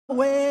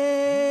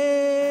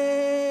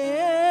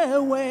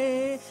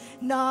wewe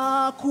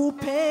na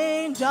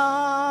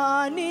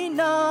kupenda ni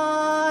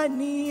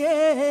nani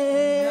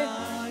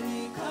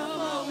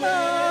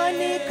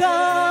nani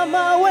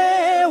kama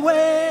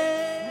wewe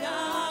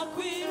na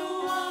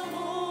kuinua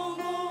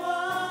Mungu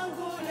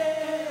wangu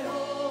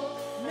leo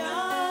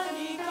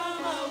nani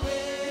kama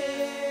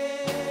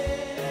wewe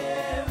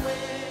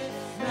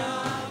na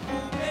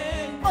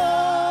kupenda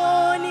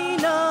oh ni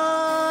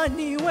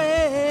nani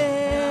wewe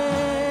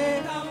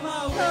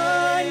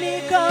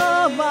nani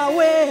kama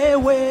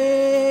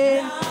wewe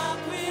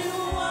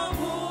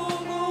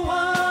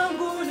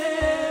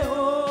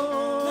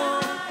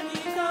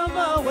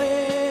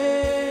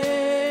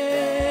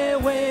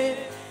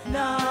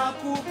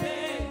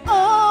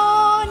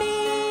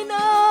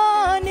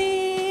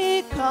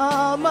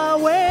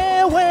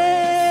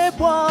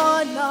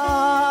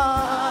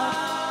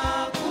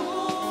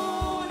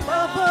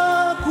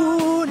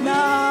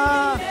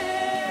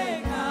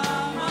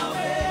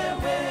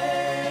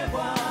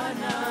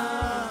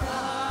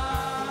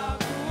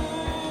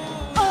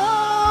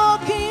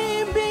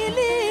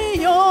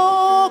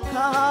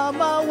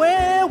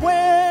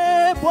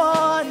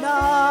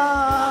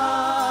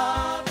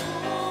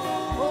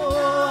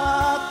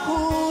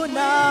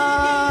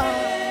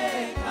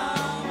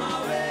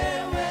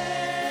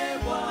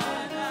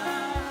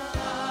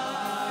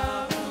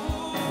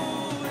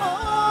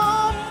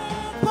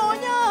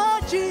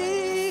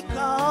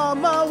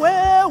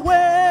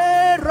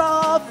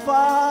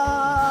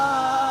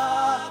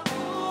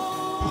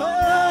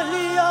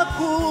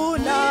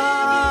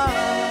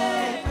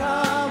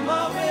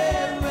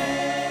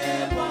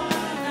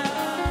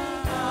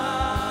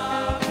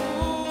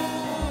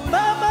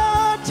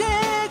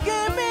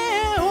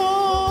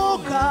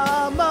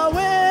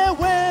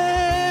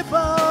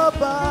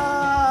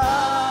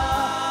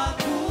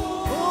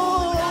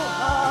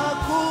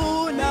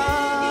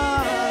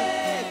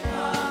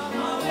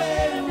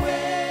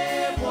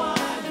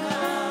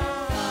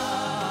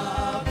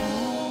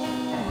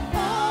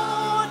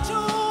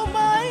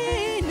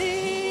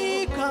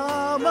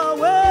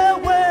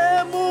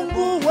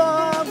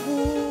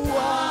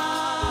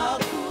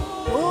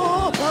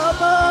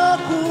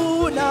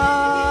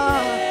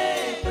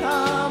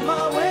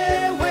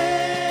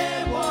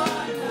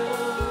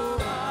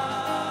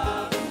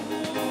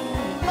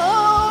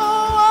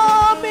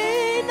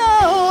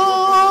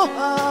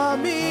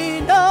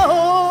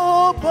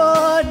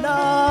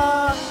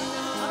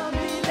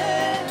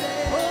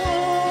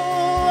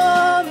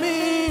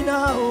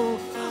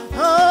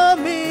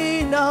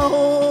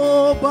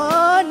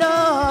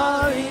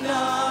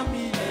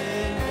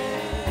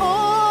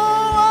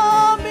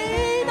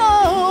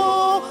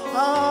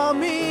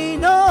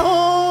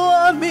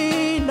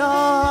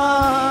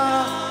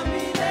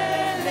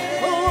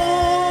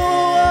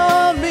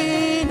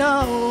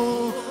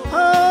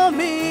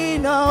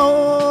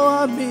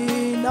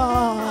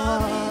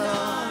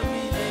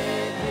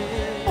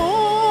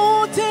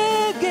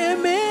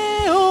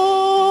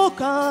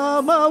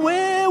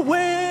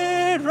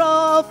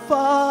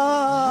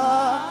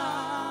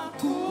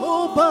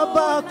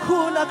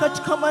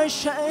katika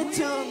maisha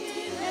yetu.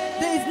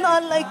 There is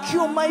none like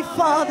you, my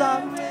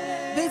Father.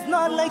 There is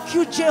none like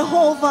you,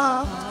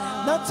 Jehovah.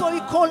 That's why we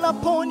call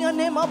upon your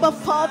name, Abba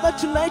Father,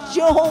 tonight,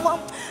 Jehovah.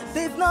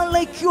 There is none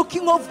like you,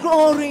 King of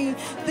glory.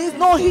 There is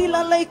no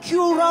healer like you,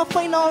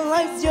 Rapha, in our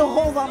lives,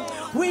 Jehovah.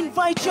 We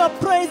invite your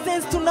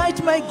presence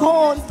tonight, my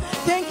God.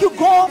 Thank you,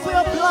 God, for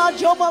your blood,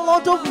 Jehovah,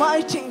 Lord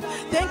Almighty.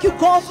 Thank you,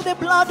 God, for the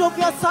blood of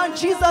your Son,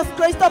 Jesus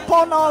Christ,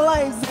 upon our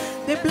lives.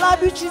 The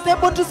blood which is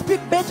able to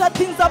speak better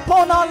things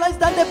upon our lives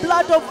than the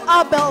blood of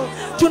Abel.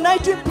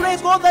 Tonight we pray,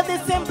 God, that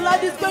the same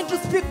blood is going to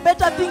speak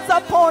better things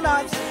upon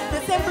us. The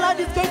same blood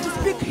is going to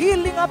speak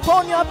healing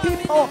upon your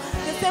people.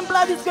 The same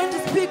blood is going to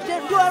speak the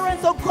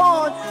endurance of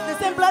God. The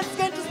same blood is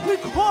going to speak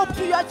hope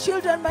to your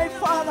children, my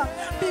Father,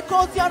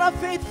 because you are a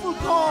faithful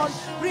God.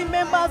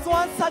 Remember us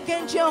once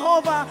again,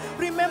 Jehovah.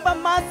 Remember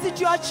mercy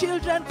to your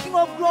children, King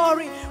of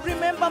glory.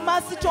 Remember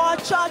mercy to our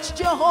church,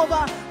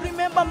 Jehovah.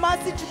 Remember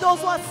mercy to those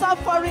who are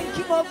suffering,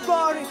 King of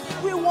glory.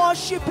 We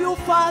worship you,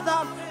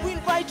 Father. We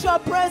invite your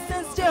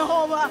presence,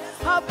 Jehovah.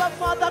 Abba,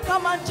 Father,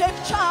 come and take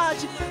charge.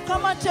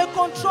 Come and take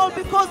control,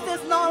 because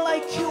there's none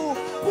like you.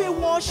 We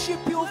worship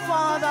you,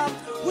 Father.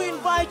 We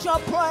invite your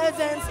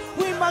presence.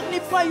 We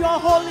magnify your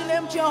holy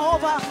name,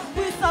 Jehovah.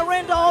 We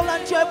surrender all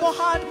unto your able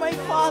hand, my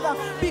Father,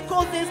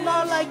 because there's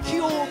none like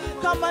you.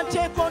 Come and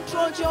take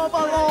control,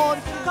 Jehovah, Lord.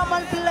 Come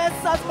and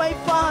bless us, my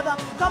Father.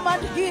 Come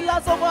and heal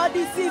us of our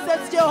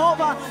diseases,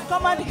 Jehovah.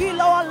 Come and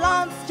heal our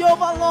lands,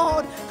 Jehovah,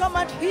 Lord. Come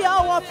and hear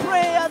our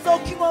prayers, O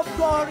King of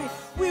glory.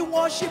 We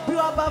worship you,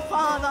 Abba,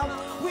 Father.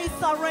 We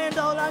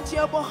surrender all unto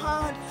your able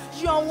hand.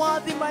 You are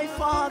worthy, my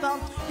Father.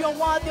 You are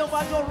worthy of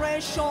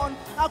adoration.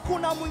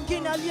 Hakuna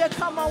mwingine aliye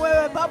kama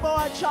wewe, Baba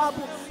wa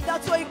ajabu.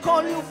 That's why we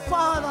call you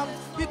Father.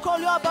 We call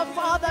you Abba,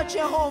 Father,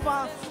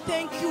 Jehovah.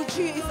 Thank you,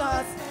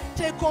 Jesus.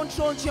 Take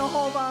control,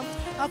 Jehovah.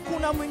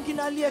 Hakuna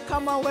mwingine aliye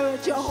kama wewe,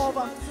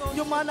 Jehovah.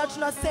 Ndio maana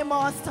tunasema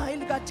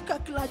wastahili katika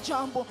kila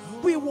jambo.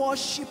 We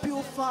worship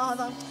you,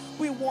 Father.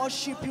 We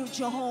worship you,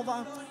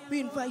 Jehovah. We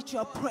invite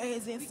your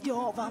presence,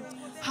 Jehovah.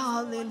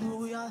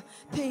 Hallelujah.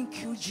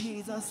 Thank you,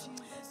 Jesus.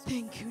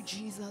 Thank you,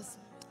 Jesus.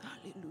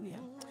 Hallelujah.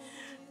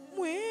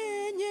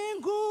 Mwenye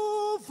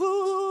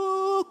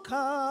nguvu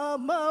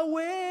kama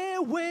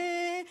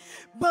wewe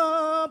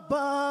Baba,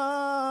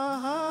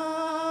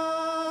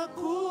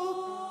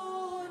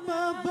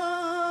 kuna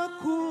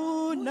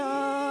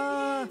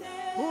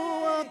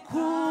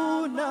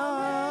hakuna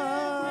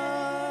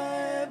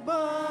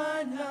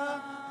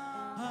Bwana,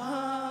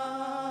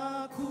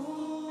 hakuna.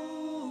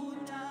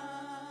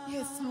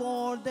 Yes,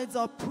 Lord, that's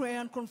our prayer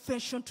and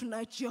confession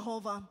tonight,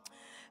 Jehovah.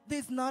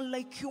 There's none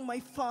like you, my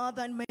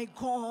Father and my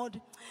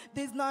God.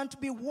 There's none to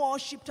be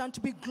worshipped and to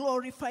be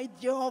glorified,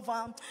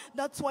 Jehovah.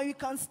 That's why we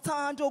can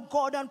stand, oh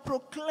God, and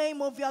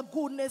proclaim of your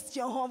goodness,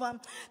 Jehovah.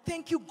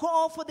 Thank you,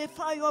 God, for the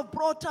fire you have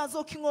brought us,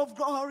 oh King of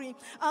glory.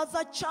 As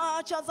a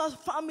church, as a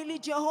family,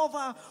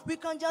 Jehovah, we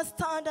can just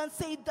stand and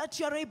say that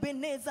you're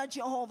Ebenezer,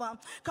 Jehovah.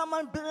 Come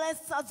and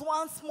bless us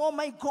once more,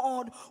 my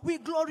God. We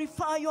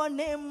glorify your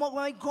name, oh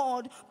my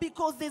God,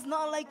 because there's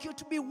none like you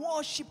to be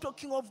worshipped, oh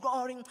King of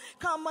glory.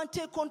 Come and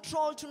take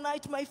control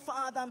tonight, my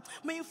Father.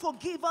 May you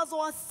forgive us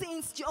our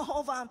sins,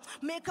 Jehovah.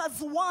 Make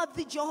us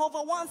worthy,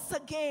 Jehovah, once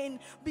again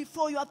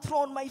before your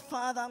throne, my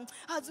Father.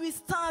 As we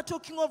start, O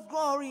King of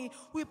glory,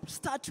 we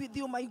start with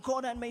you, my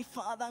God and my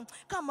Father.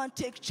 Come and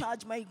take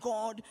charge, my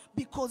God,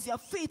 because you are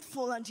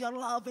faithful and your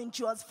love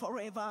endures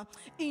forever.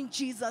 In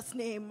Jesus'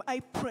 name, I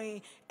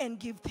pray and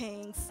give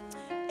thanks.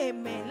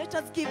 Amen. Let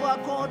us give our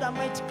God a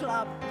mighty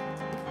clap.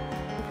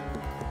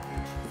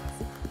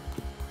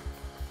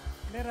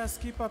 Let us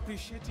keep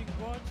appreciating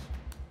God.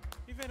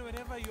 Even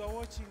whenever you are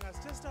watching us,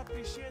 just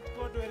appreciate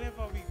God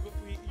wherever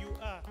you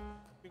are,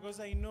 because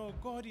I know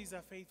God is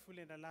a faithful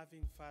and a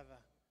loving Father.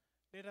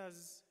 Let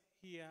us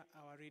hear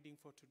our reading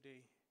for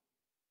today.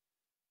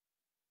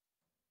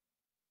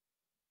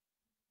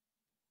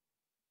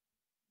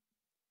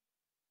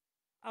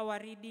 Our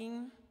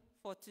reading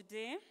for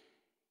today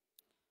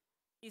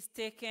is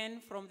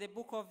taken from the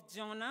book of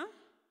Jonah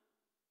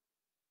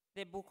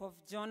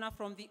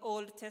from the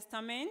Old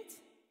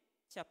Testament,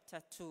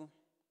 chapter 2.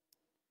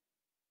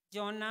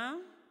 Jonah,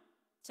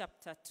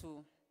 chapter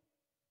 2.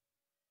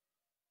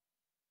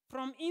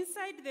 From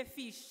inside the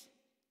fish,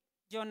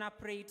 Jonah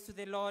prayed to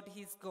the Lord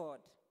his God.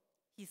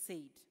 He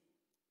said,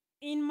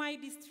 "In my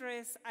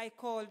distress I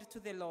called to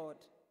the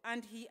Lord,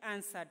 and he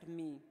answered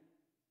me.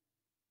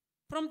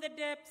 From the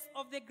depths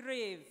of the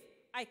grave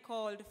I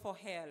called for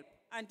help,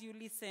 and you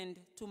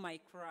listened to my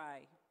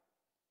cry.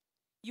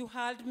 You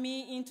hurled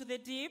me into the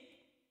deep,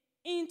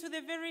 into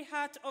the very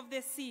heart of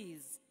the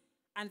seas,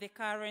 and the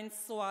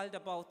currents swirled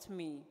about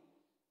me.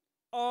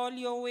 All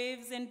your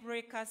waves and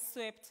breakers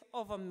swept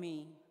over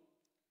me.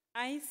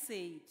 I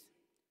said,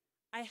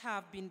 I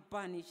have been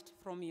banished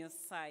from your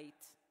sight.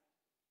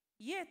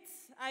 Yet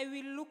I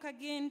will look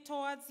again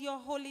towards your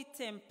holy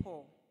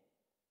temple.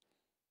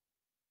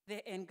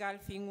 The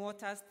engulfing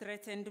waters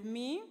threatened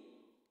me.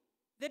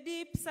 The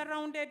deep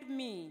surrounded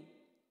me.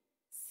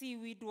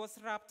 Seaweed was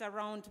wrapped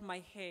around my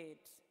head.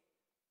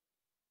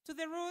 To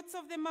the roots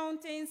of the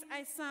mountains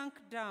I sank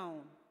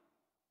down.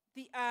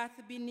 The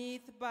earth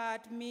beneath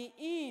barred me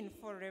in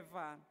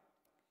forever.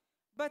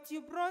 But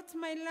you brought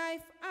my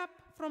life up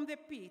from the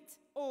pit,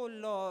 O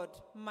Lord,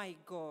 my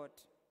God.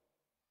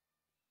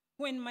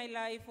 When my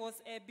life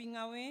was ebbing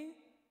away,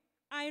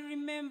 I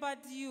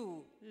remembered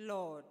you,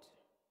 Lord,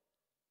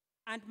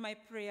 and my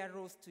prayer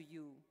rose to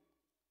you,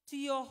 to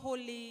your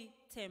holy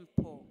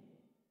temple.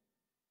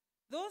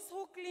 Those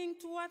who cling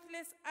to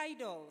worthless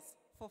idols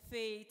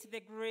forfeit the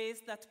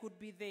grace that could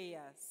be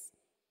theirs.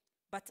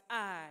 But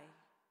I,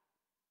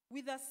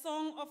 with a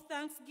song of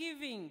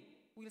thanksgiving,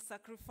 will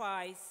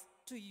sacrifice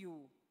to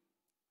you.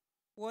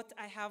 What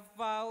I have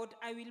vowed,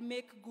 I will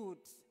make good.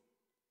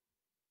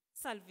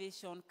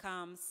 Salvation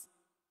comes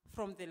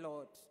from the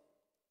Lord.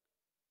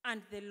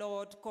 And the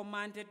Lord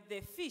commanded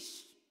the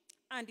fish,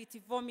 and it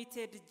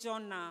vomited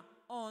Jonah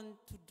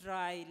onto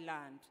dry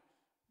land.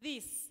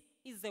 This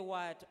is the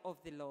word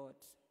of the Lord.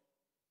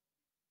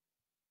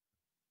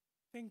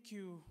 Thank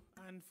you,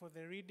 Anne, for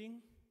the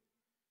reading.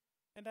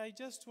 And I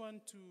just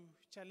want to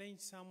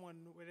challenge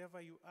someone wherever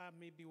you are,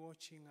 maybe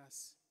watching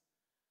us.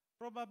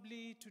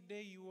 Probably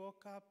today you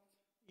woke up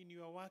in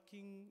your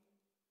working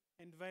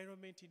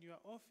environment, in your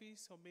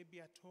office, or maybe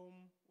at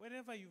home,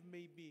 wherever you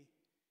may be.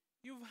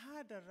 You've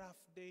had a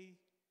rough day.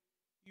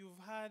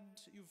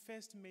 You've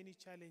faced many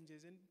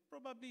challenges, and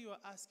probably you're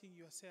asking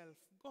yourself,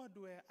 God,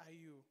 where are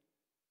you?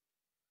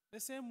 The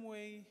same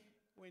way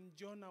when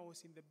Jonah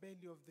was in the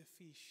belly of the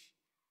fish,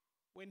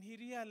 when he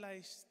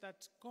realized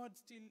that God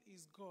still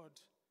is God,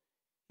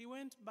 he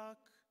went back,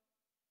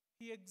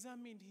 he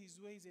examined his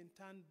ways and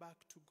turned back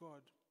to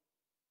God.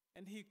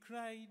 And he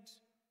cried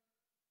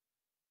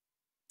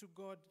to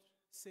God,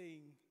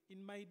 saying,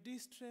 in my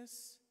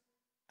distress,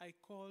 I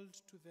called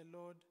to the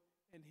Lord,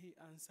 and he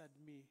answered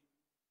me.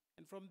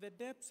 And from the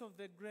depths of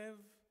the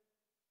grave,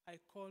 I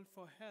called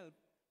for help,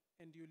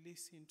 and you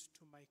listened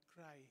to my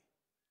cry.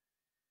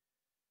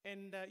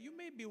 And you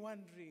may be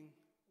wondering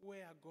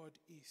where God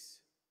is.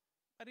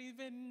 But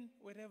even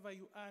wherever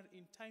you are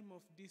in time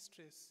of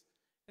distress,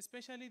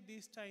 especially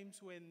these times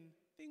when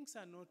things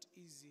are not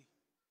easy,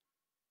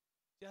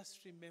 just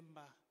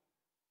remember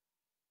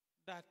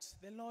that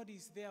the Lord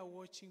is there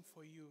watching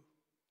for you.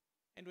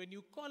 And when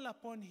you call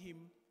upon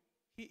him,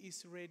 he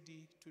is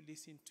ready to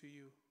listen to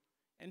you.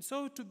 And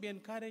so to be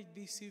encouraged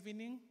this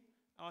evening,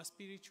 our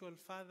spiritual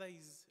father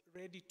is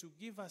ready to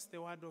give us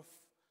the word of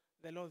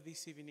the Lord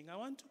this evening. I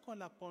want to call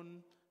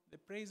upon the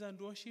praise and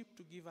worship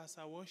to give us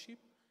our worship,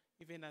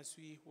 even as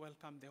we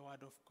welcome the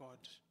word of God.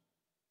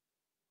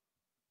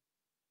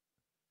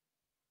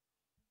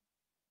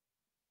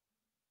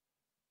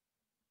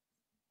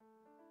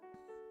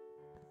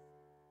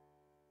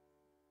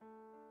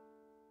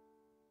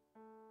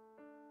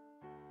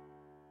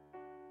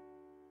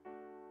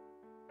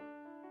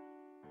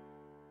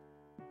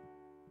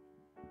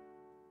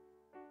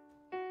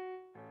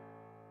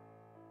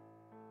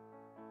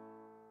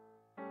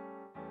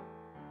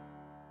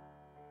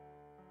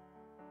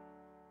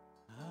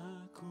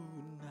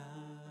 Hakuna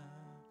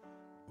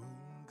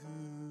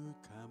Mungu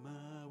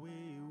kama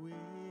wewe,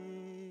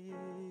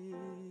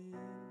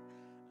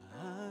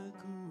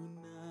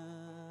 hakuna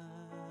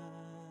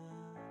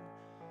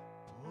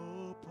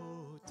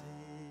popote,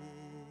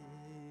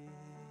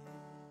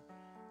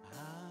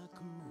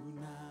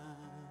 hakuna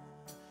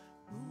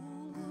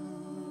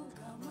Mungu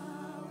kama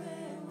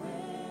wewe,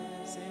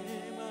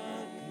 sema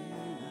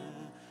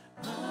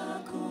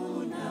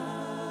hakuna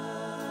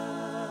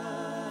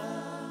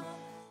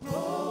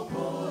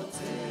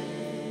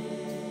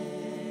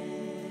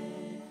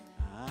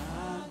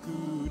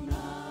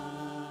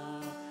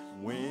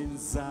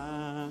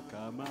mwenza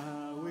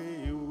kama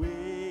wewe,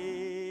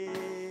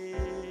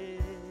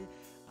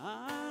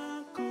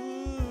 hakuna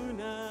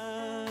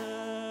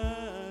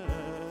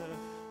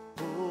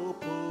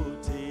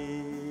popote,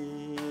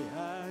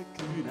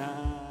 hakuna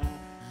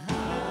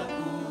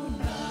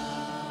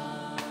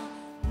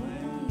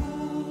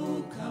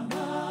Mungu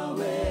kama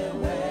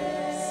wewe,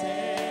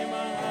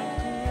 sema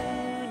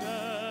hakuna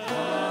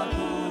popote.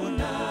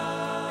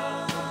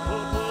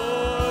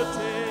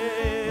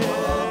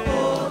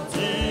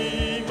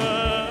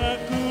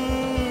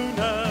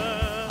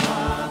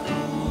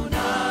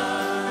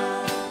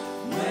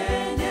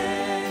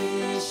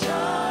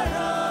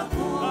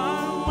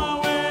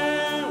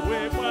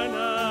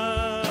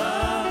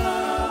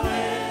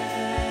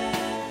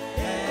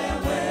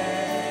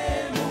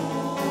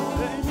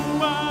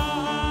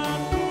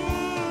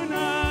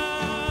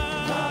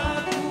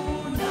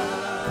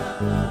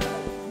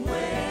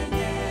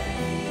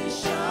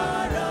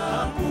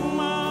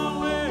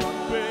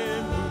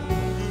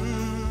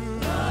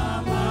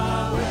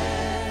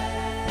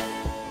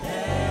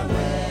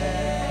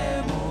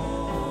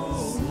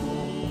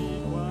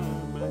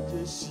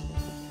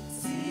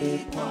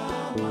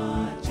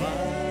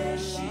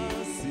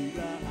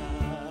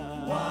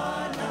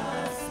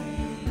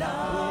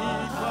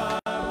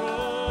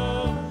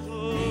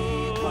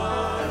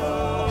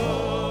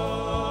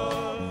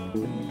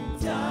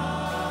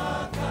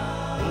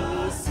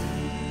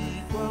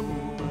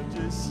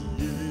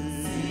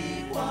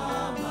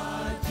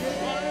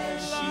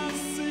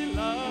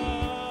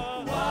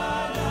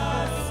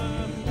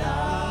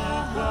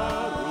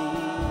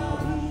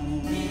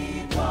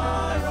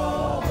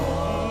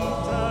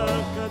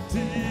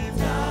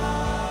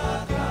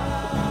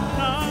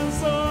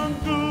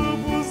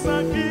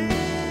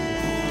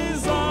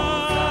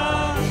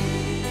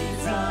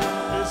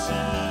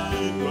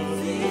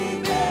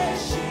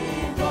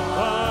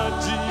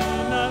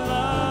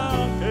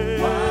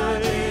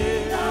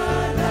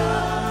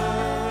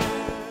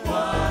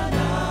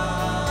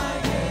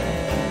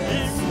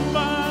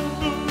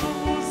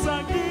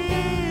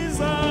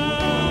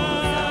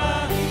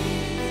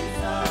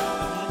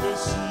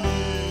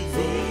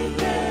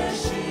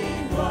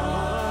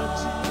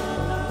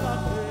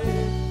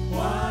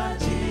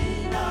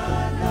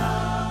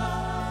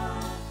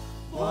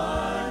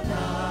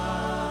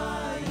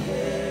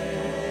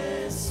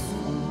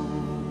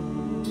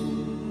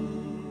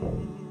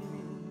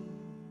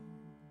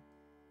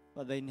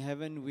 Father in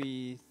heaven,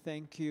 we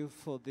thank you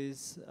for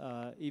this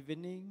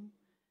evening,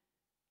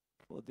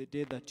 for the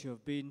day that you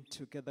have been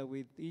together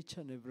with each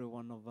and every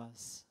one of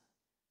us,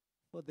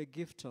 for the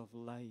gift of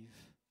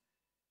life,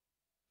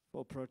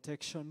 for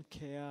protection,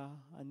 care,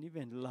 and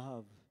even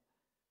love,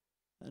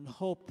 and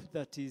hope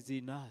that is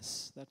in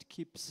us, that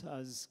keeps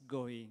us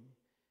going,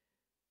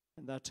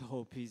 and that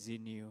hope is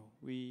in you.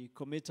 We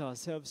commit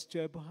ourselves to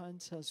your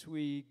hands as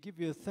we give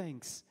you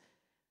thanks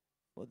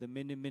for the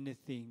many, many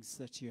things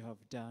that you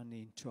have done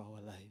into our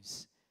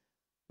lives.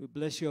 We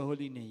bless your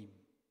holy name,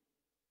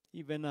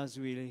 even as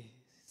we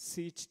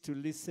sit to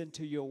listen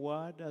to your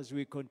word, as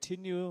we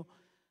continue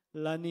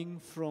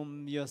learning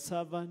from your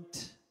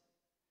servant,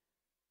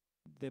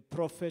 the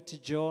prophet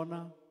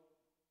Jonah,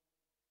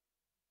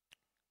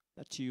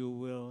 that you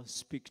will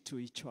speak to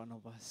each one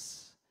of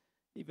us,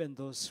 even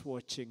those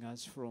watching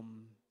us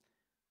from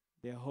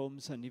their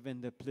homes and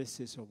even the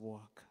places of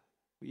work.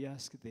 We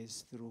ask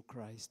this through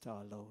Christ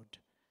our Lord.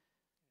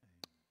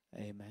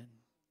 Amen.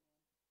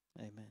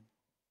 Amen.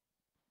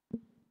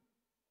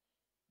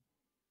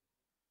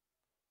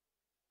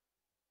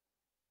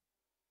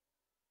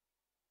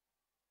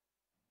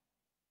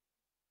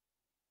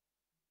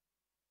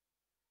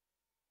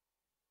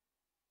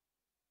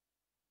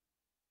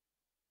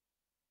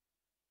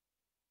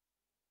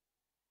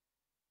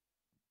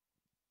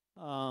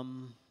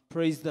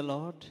 Praise the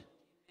Lord.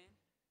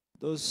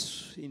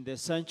 Those in the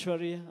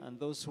sanctuary and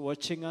those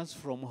watching us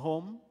from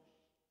home,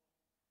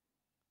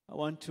 I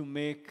want to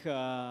make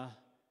a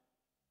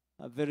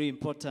very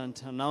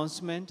important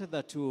announcement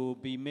that will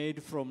be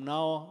made from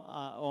now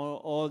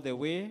all the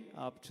way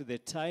up to the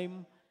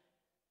time,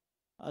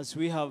 as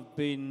we have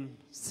been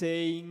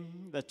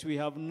saying, that we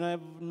have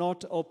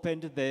not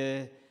opened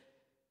the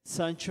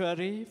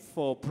sanctuary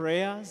for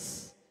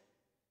prayers.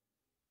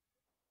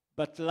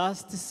 But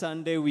last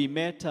Sunday we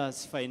met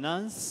as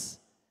finance,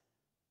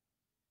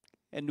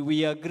 and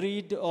we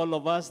agreed, all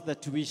of us,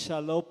 that we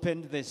shall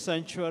open the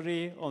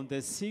sanctuary on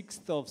the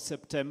 6th of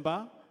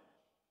September,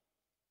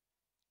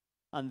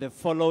 and the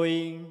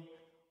following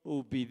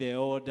will be the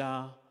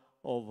order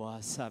of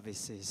our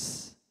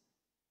services.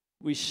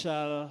 We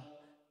shall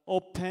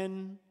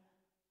open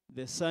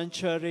the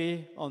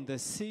sanctuary on the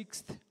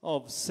 6th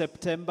of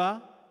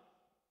September,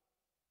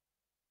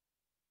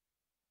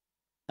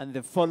 and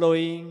the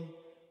following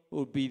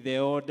will be the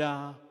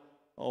order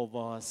of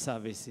our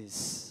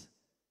services.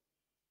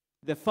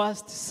 The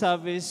first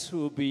service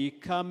will be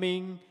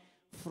coming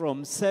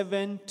from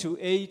 7 to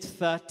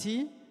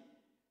 8:30,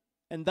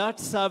 and that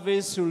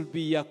service will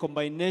be a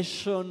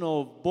combination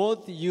of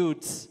both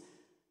youths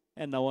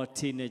and our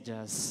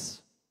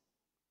teenagers.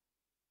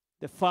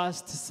 The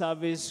first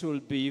service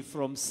will be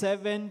from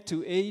 7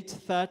 to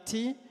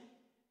 8:30,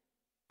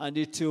 and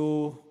it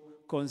will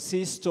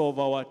consist of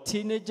our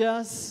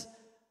teenagers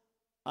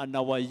and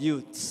our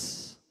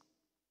youths.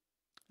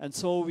 And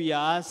so we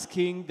are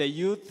asking the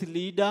youth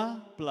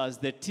leader plus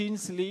the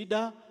teens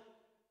leader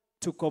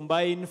to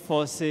combine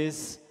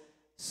forces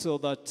so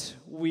that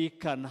we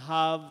can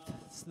have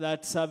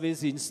that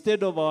service.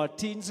 Instead of our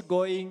teens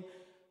going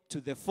to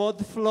the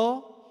 4th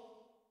floor,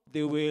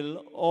 they will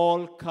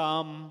all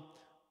come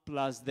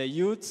plus the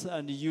youths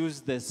and use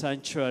the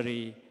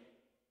sanctuary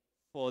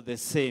for the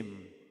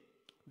same.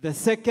 The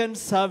second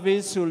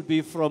service will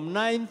be from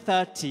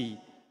 9:30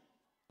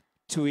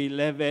 to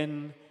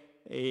 11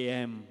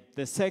 a.m.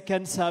 The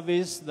second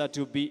service, that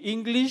will be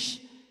English,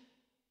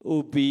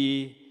 will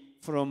be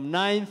from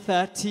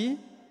 9:30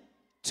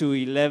 to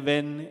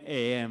 11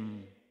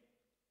 a.m.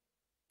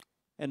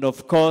 And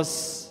of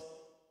course,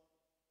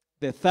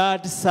 the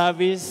third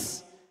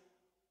service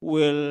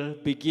will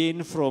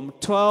begin from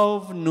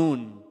 12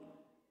 noon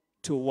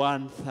to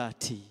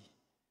 1:30.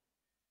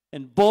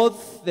 And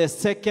both the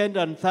second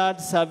and third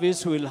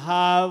service will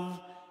have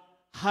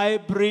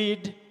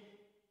hybrid,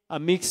 a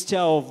mixture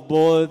of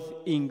both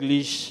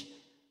English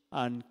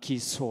and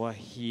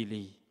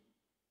Kiswahili.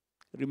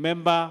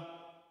 Remember,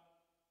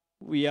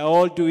 we are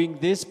all doing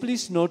this.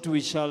 Please note,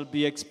 we shall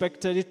be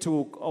expected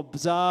to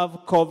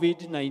observe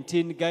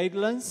COVID-19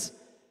 guidelines,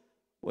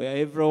 where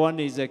everyone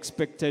is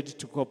expected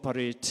to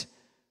cooperate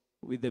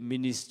with the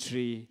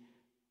Ministry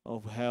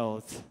of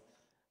Health.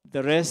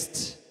 The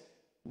rest,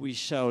 we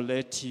shall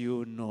let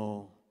you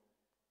know.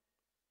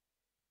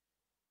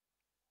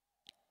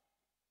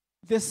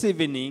 This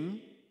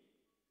evening,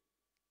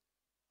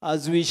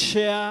 as we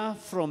share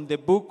from the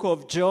book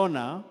of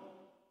Jonah,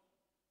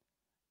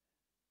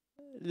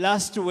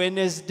 last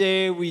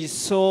Wednesday we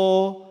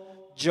saw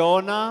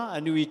Jonah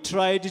and we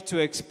tried to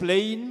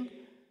explain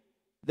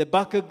the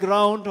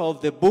background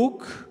of the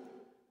book.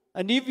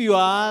 And if you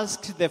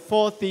ask the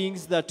 4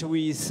 things that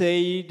we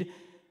said,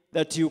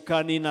 that you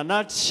can in a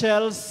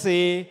nutshell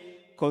say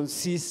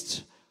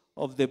consist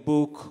of the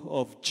book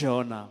of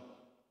Jonah,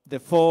 the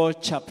 4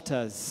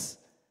 chapters.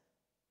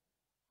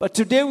 But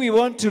today we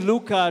want to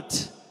look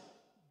at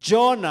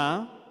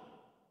Jonah,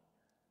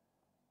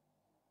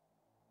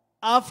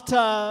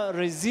 after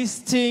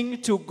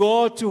resisting to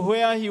go to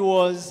where he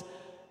was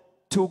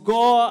to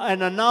go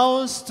and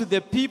announce to the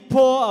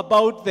people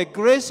about the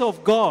grace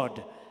of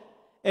God,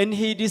 and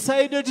he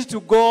decided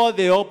to go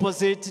the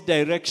opposite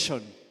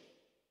direction.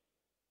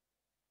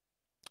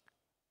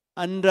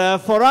 And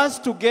for us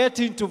to get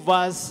into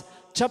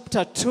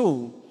chapter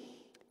 2,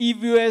 if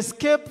you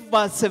escape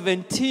verse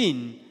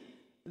 17,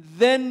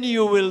 then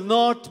you will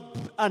not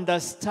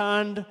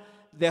understand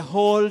the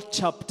whole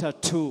chapter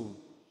 2.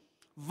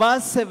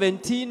 Verse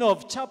 17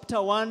 of chapter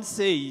 1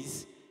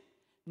 says,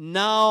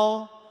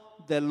 "Now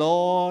the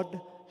Lord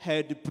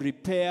had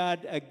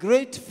prepared a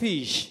great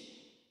fish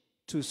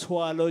to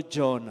swallow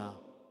Jonah.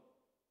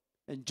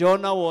 And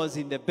Jonah was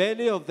in the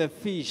belly of the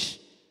fish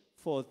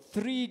for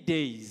 3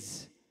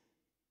 days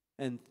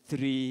and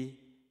 3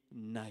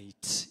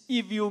 nights."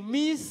 If you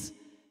miss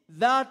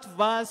that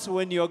verse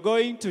when you're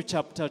going to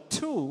chapter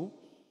 2,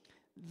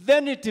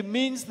 then it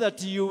means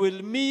that you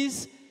will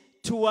miss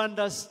to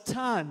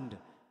understand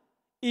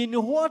in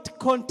what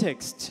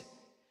context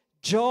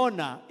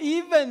Jonah,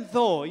 even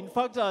though, in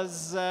fact,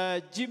 as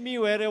Jimmy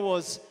Were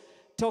was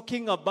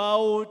talking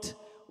about,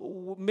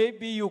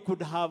 maybe you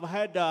could have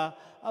had a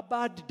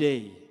bad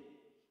day.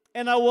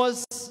 And I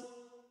was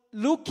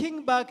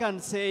looking back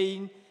and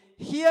saying,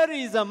 here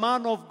is a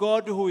man of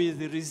God who is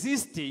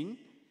resisting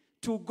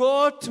to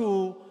go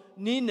to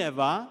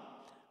Nineveh,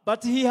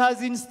 but he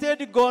has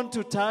instead gone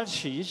to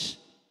Tarshish.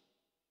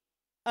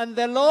 And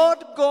the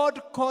Lord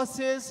God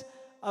causes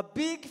a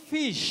big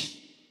fish.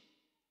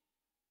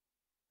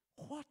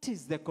 What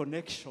is the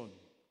connection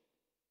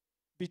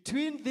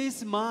between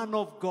this man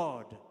of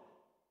God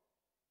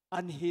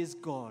and his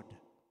God?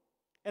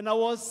 And I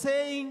was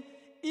saying,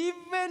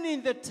 even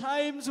in the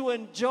times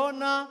when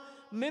Jonah,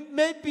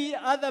 maybe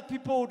other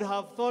people would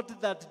have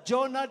thought that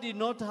Jonah did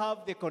not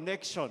have the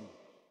connection.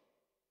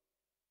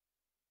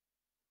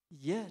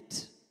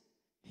 Yet,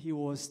 he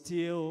was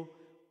still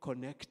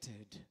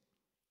connected.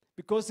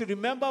 Because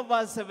remember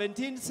verse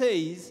 17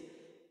 says,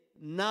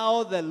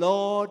 now the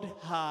Lord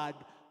had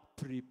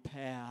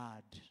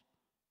prepared.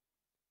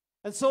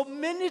 And so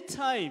many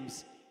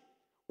times,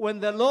 when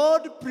the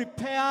Lord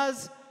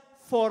prepares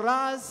for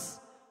us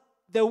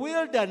the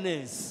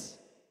wilderness,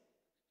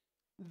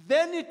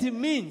 then it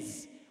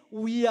means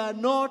we are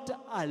not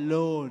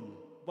alone.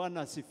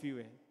 Bwana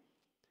asifiwe.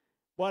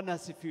 Bwana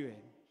asifiwe.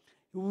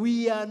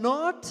 We are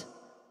not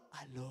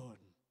alone.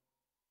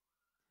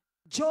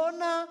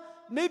 Jonah,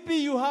 maybe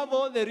you have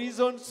all the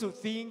reasons to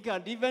think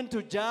and even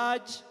to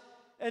judge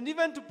and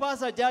even to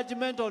pass a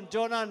judgment on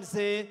Jonah and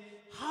say,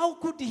 how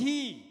could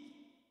he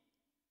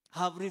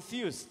have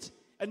refused?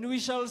 And we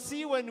shall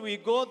see when we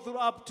go through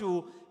up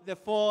to the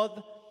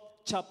 4th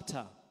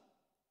chapter.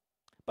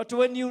 But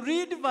when you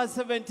read verse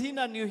 17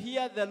 and you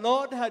hear the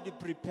Lord had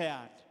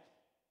prepared,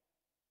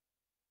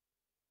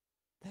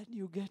 then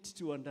you get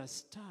to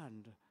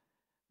understand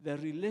the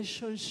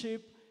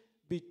relationship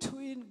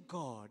between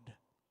God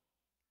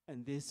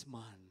and this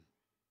man,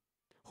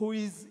 who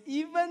is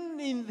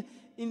even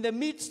in the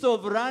midst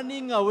of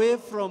running away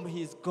from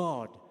his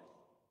God,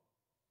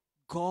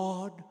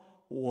 God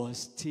was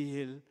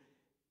still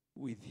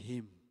with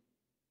him.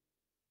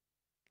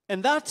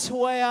 And that's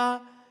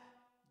where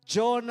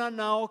Jonah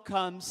now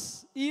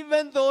comes.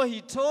 Even though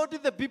he told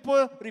the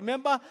people,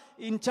 remember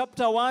in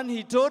chapter 1,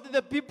 he told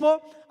the people,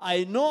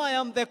 I know I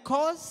am the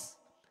cause.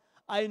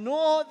 I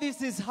know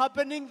this is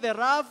happening, the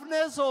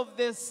roughness of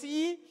the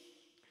sea,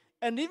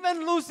 and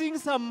even losing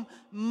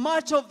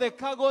much of the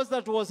cargoes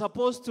that was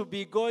supposed to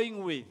be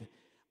going with.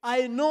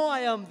 I know I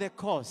am the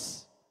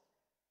cause.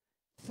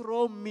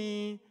 Throw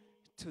me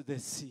to the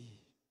sea.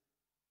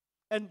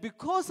 And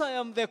because I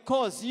am the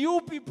cause,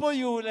 you people,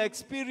 you will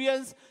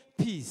experience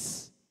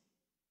peace.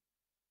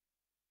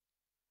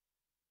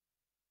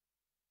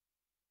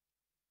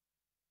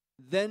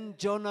 Then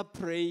Jonah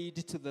prayed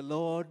to the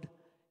Lord,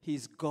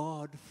 his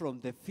God,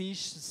 from the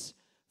fish's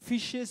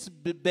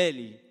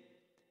belly,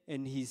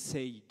 and he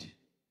said,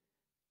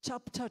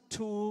 chapter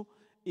 2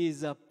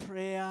 is a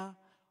prayer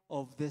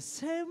of the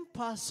same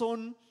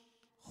person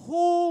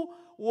who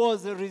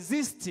was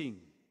resisting.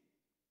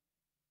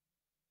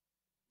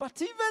 But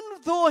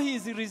even though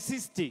he's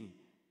resisting,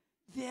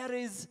 there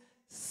is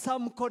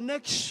some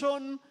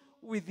connection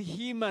with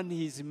him and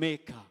his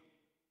maker.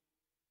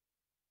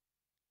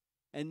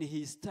 And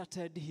he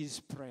started his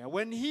prayer.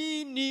 When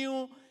he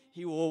knew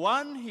he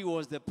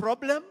was the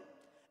problem,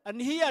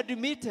 and he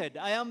admitted,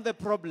 I am the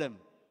problem.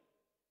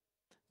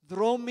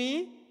 Throw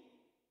me,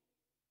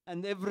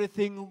 and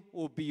everything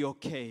will be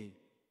okay.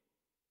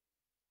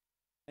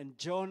 And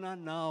Jonah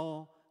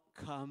now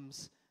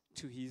comes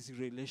to his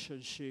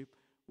relationship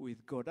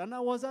with God. And I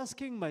was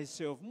asking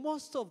myself,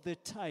 most of the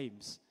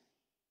times,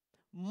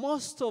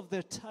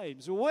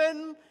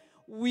 when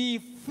we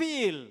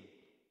feel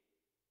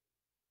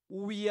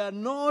we are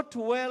not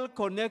well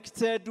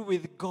connected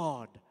with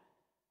God,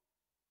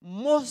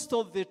 most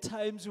of the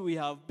times we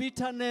have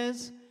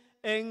bitterness,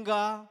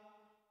 anger,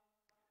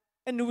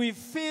 and we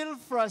feel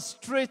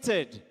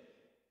frustrated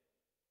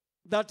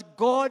that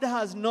God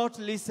has not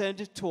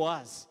listened to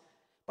us.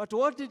 But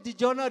what did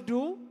Jonah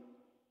do?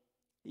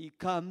 He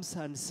comes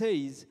and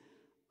says,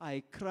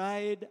 I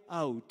cried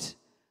out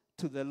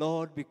to the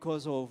Lord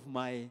because of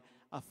my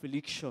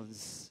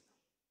afflictions.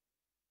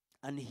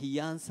 And he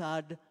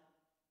answered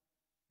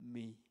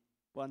me.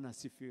 Bwana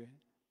asifiwe.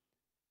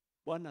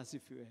 Bwana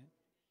asifiwe.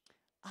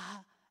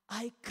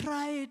 I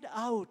cried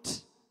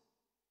out.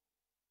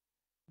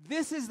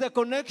 This is the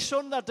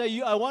connection that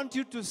I want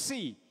you to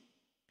see.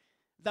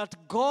 That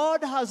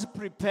God has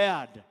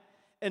prepared.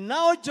 And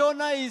now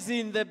Jonah is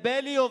in the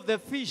belly of the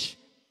fish.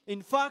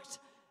 In fact,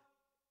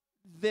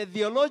 the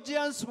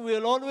theologians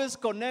will always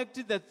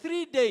connect the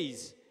 3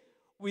 days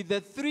with the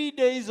 3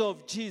 days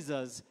of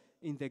Jesus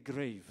in the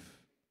grave.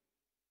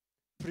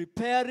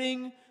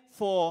 Preparing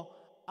for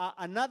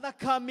another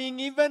coming,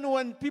 even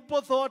when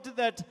people thought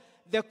that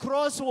the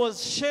cross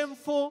was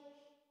shameful.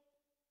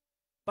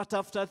 But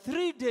after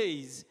 3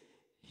 days,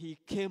 he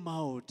came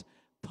out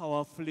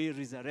powerfully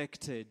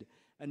resurrected.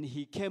 And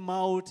he came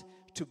out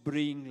to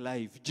bring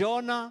life.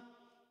 Jonah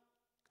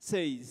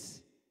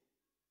says,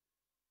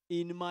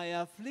 in my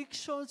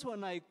afflictions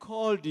when I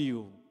called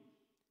you,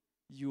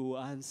 you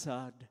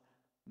answered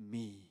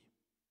me.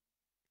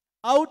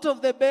 Out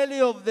of the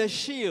belly of the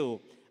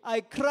Sheol,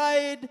 I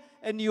cried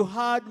and you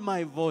heard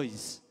my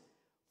voice.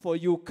 For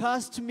you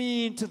cast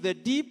me into the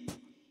deep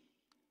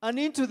and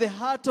into the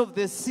heart of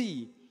the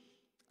sea,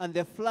 and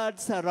the flood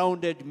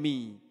surrounded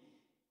me.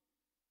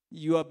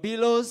 Your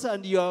billows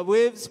and your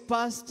waves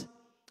passed.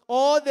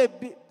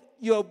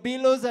 your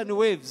billows and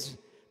waves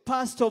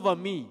passed over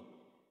me.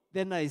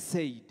 Then I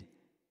said,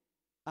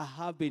 I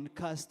have been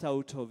cast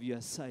out of your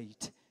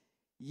sight,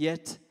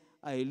 yet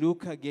I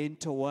look again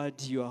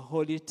toward your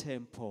holy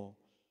temple.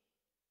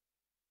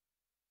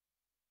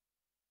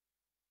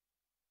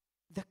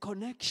 The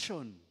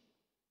connection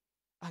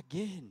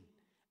again.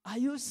 Are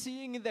you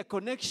seeing the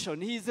connection?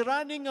 He's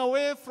running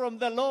away from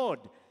the Lord.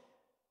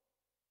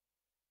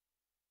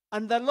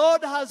 And the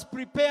Lord has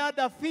prepared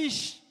a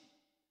fish.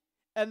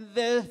 And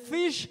the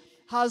fish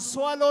has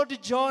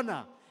swallowed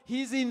Jonah.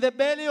 He's in the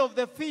belly of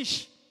the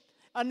fish.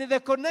 And the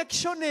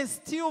connection is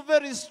still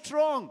very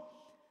strong.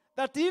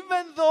 That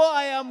even though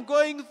I am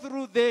going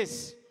through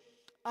this,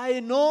 I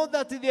know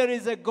that there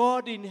is a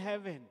God in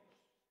heaven.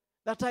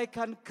 That I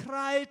can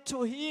cry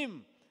to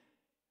him.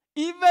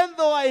 Even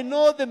though I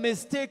know the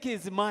mistake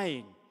is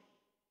mine.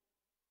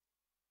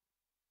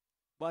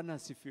 Bwana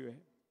asifiwe.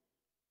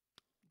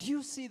 Do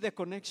you see the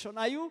connection?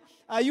 Are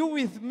you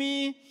with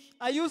me?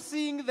 Are you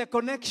seeing the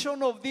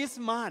connection of this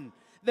man?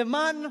 The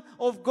man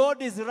of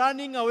God is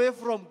running away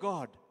from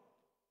God.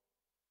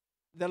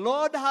 The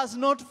Lord has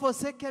not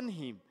forsaken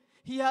him.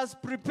 He has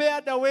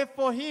prepared a way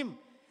for him.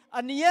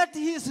 And yet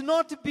he is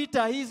not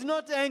bitter. He is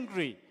not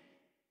angry.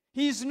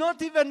 He is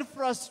not even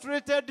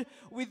frustrated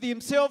with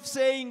himself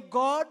saying,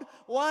 God,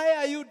 why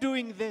are you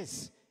doing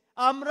this?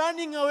 I'm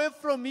running away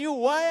from you.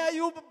 Why are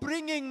you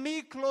bringing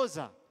me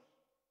closer?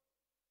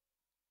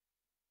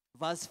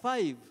 Verse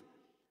 5,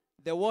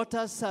 the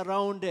waters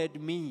surrounded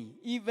me,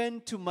 even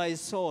to my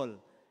soul.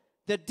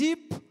 The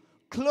deep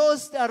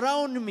closed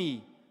around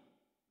me.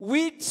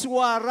 Weeds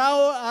were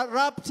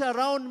wrapped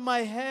around my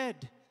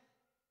head.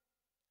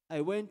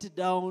 I went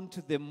down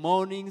to the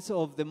mornings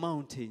of the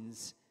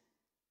mountains.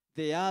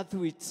 The earth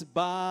with its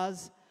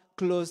bars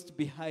closed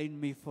behind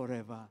me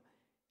forever.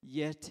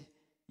 Yet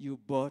you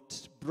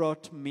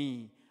brought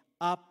me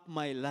up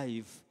my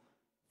life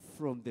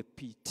from the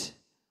pit.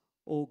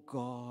 O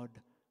God,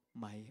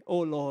 O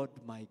Lord,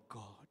 my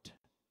God.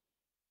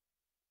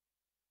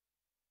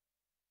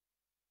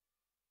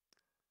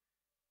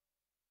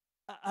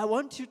 I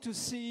want you to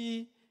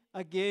see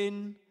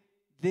again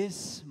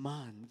this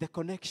man, the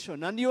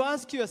connection. And you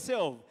ask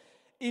yourself,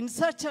 in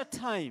such a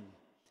time,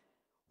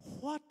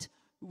 what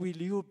will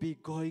you be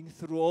going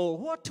through, or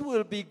what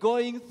will be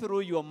going through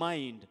your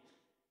mind?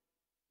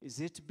 Is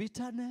it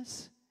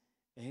bitterness,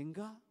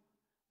 anger,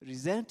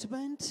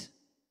 resentment,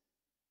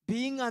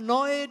 being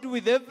annoyed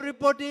with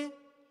everybody,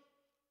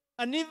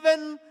 and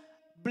even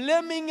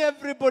blaming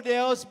everybody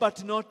else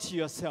but not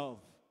yourself?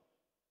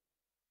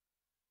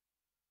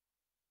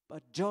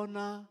 But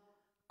Jonah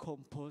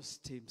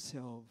composed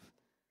himself,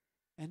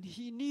 and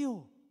he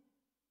knew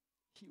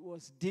he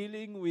was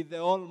dealing with the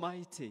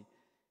Almighty.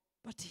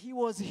 But he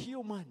was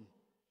human.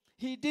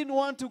 He didn't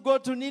want to go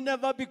to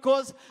Nineveh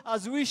because,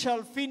 as we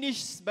shall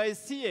finish by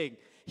seeing,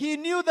 he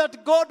knew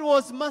that God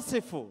was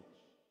merciful.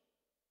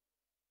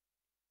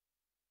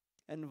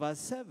 And verse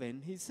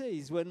 7, he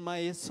says, when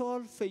my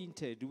soul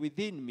fainted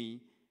within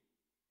me,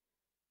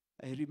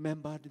 I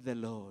remembered the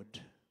Lord,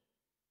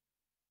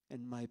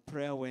 and my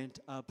prayer went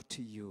up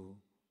to you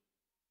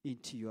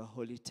into your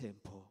holy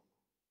temple.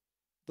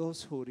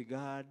 Those who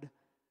regard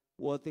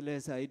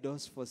worthless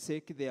idols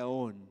forsake their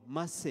own,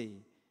 must say,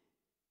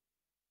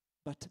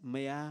 but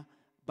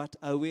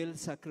I will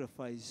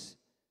sacrifice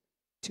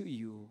to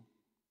you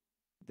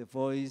the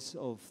voice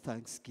of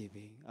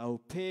thanksgiving. I will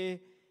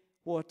pay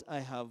what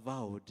I have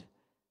vowed.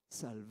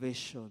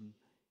 Salvation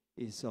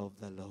is of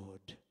the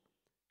Lord.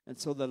 And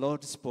so the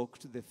Lord spoke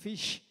to the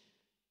fish,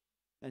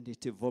 and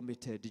it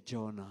vomited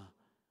Jonah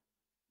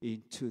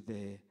into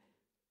the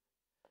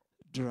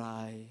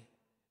dry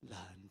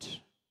land.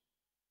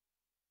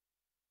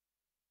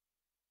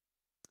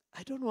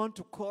 I don't want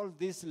to call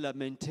these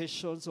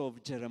lamentations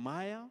of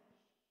Jeremiah,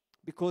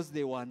 because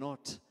they were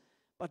not.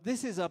 But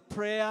this is a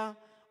prayer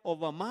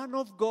of a man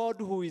of God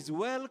who is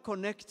well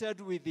connected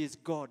with his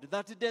God,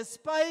 that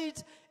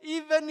despite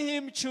even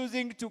him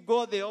choosing to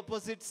go the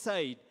opposite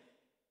side,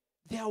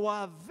 there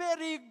were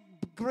very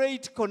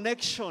great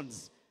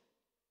connections.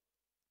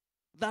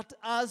 That,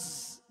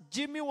 as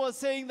Jimmy was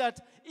saying,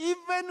 that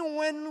even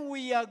when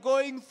we are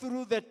going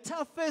through the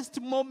toughest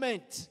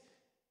moment,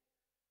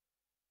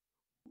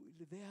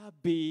 will there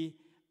be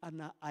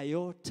an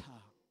iota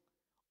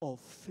of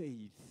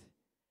faith,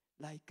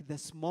 like the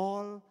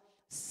small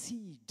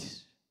seed?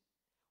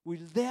 Will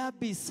there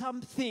be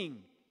something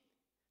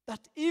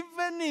that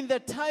even in the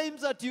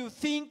times that you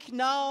think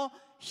now,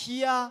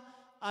 here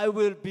I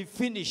will be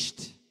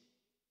finished,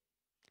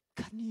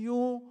 can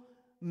you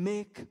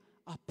make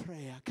a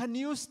prayer? Can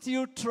you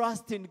still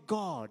trust in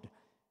God?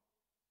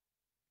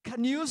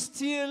 Can you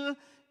still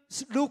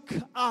look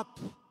up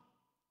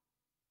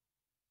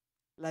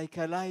like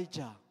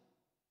Elijah,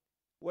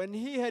 when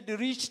he had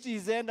reached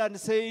his end and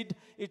said,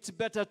 it's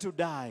better to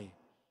die.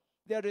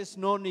 There is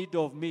no need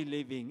of me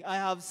living. I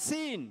have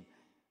seen.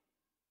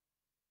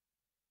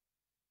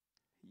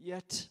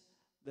 Yet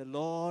the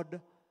Lord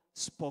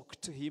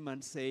spoke to him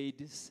and said,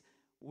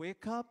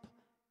 wake up,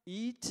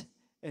 eat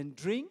and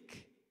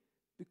drink,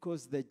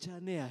 because the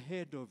journey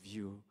ahead of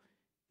you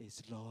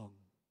is long.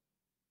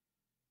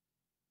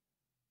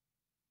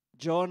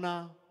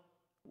 Jonah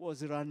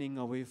was running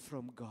away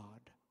from God.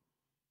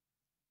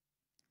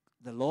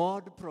 The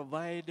Lord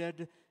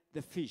provided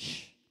the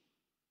fish.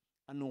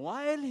 And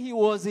while he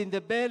was in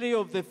the belly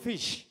of the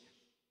fish,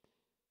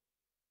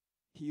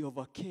 he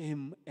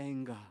overcame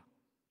anger,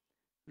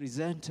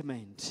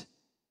 resentment.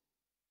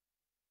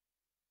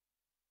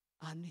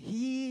 And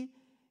he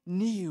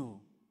knew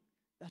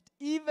that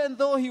even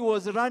though he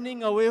was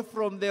running away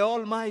from the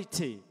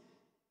Almighty,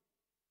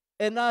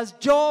 and as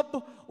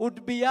Job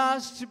would be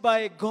asked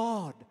by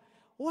God,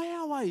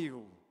 where were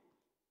you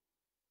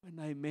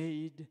when I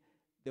made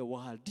the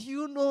world? Do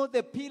you know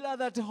the pillar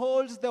that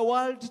holds the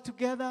world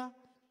together?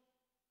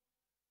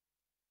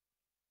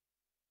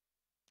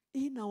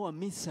 In our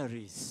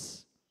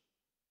miseries,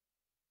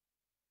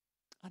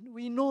 and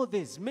we know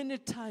this many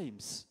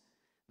times,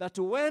 that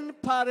when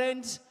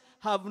parents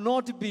have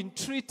not been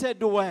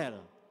treated well,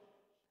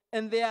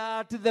 and they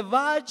are at the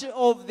verge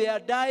of their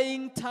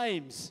dying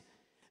times,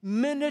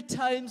 many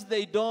times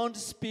they don't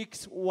speak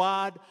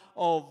word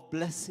of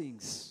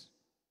blessings.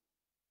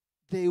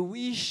 They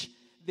wish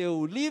they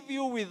will leave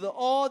you with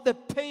all the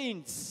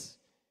pains.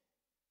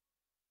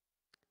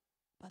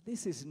 But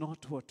this is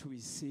not what we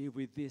see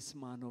with this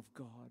man of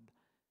God.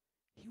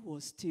 He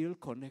was still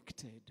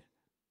connected.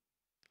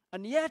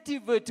 And yet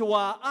if it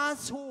were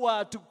us who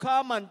were to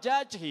come and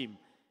judge him,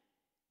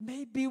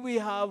 maybe we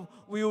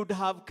would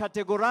have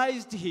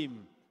categorized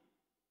him.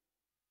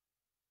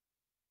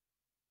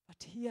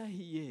 But here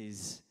he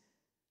is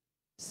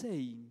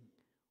saying,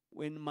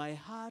 when my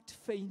heart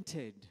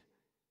fainted,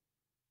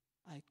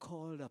 I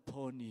called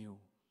upon you,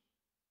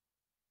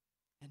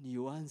 and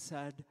you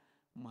answered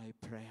my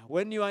prayer.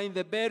 When you are in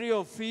the belly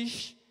of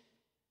fish,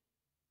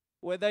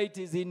 whether it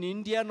is in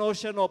Indian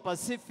Ocean or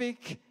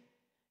Pacific,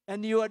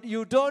 and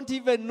you don't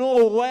even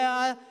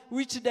know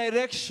which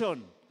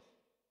direction,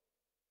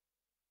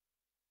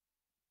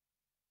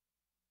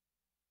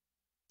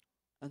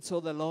 and so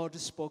the Lord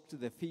spoke to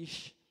the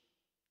fish,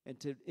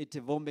 and it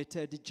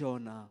vomited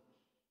Jonah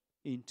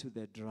into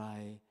the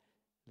dry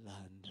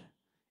land.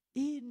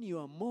 In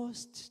your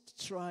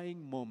most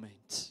trying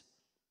moment,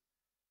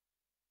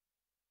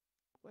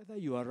 whether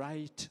you are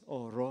right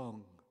or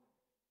wrong,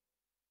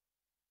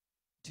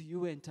 do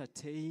you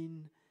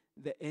entertain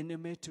the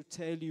enemy to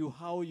tell you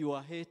how you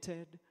are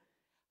hated?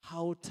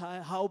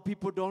 How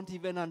people don't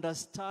even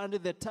understand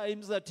the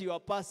times that you are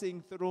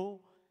passing through?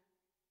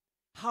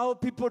 How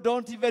people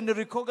don't even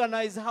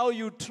recognize how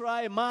you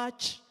try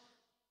much?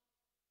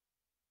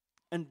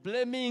 And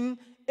blaming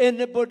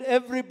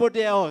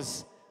everybody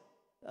else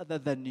other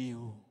than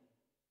you.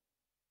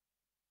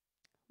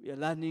 We are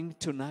learning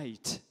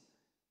tonight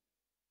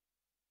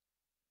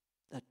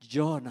that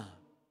Jonah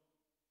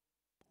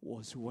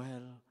was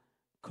well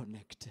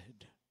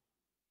connected.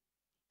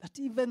 That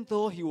even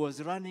though he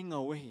was running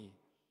away,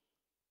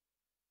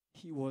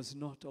 he was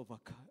not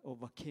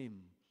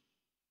overcame.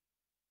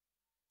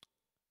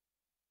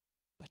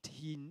 But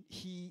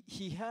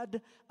he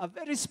had a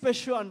very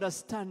special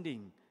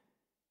understanding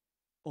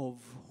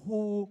of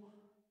who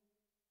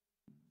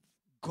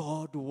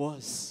God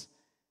was,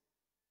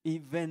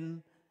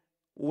 even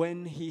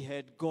when he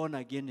had gone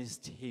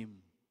against him.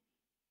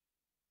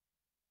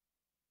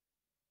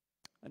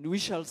 And we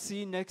shall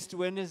see next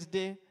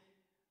Wednesday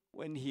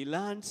when he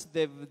lands,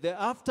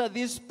 after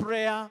this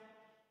prayer,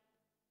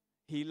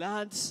 he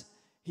lands,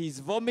 he's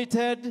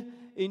vomited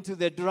into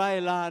the dry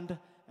land,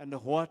 and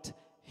what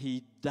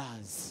he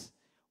does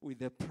with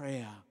the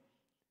prayer.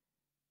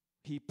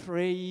 He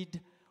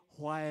prayed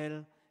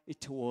while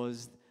it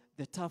was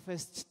the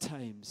toughest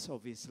times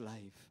of his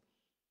life.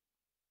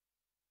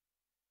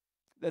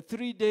 The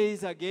 3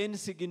 days again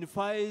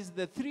signifies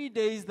the 3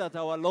 days that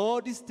our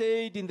Lord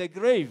stayed in the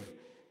grave.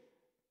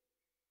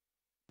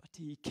 But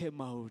he came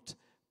out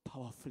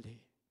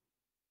powerfully.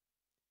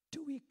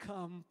 Do we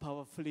come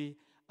powerfully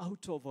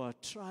out of our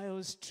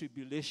trials,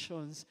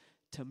 tribulations,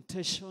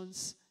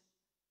 temptations?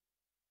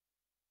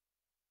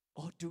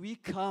 Or do we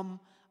come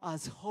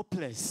as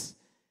hopeless,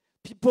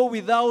 people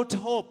without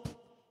hope?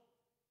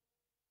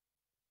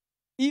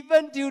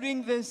 Even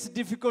during these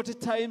difficult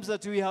times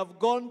that we have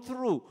gone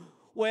through,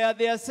 where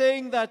they are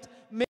saying that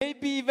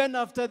maybe even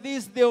after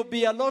this there will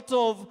be a lot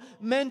of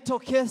mental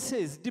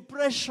cases,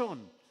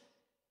 depression,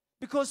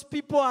 because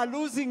people are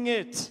losing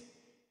it.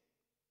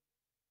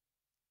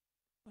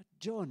 But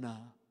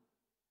Jonah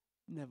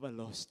never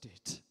lost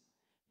it.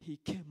 He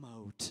came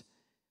out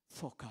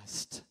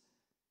focused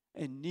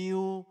and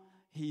knew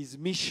his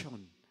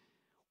mission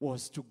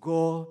was to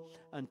go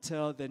and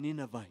tell the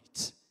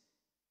Ninevites,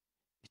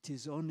 it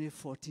is only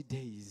 40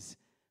 days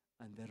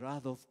and the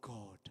wrath of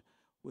God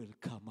will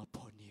come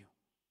upon you.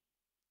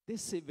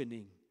 This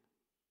evening,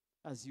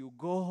 as you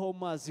go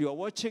home, as you are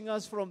watching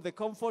us from the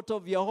comfort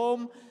of your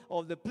home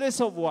or the place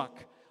of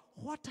work,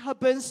 what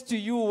happens to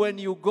you when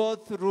you go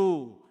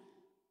through?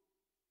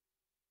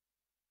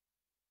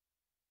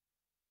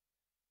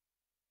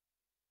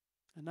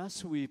 And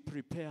as we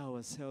prepare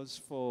ourselves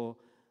for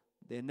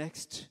the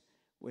next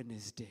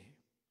Wednesday,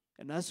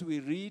 And as we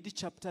read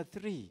chapter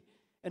 3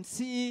 and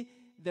see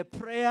the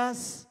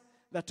prayers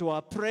that were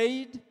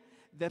prayed,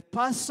 the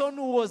person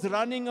who was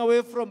running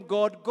away from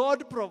God,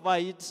 God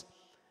provides,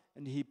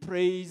 and he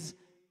prays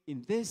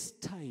in this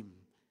time,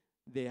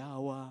 the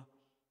hour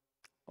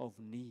of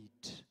need.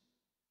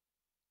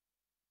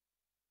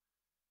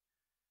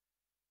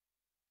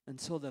 And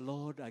so the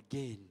Lord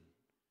again,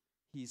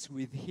 he's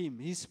with him.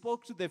 He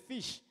spoke to the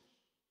fish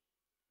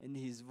and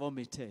he's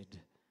vomited.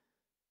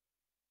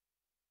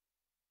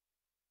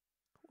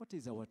 What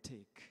is our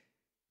take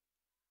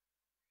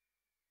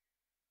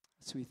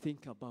as we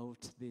think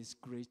about this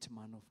great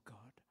man of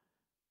God,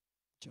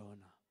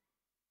 Jonah,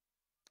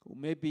 who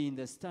maybe in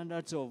the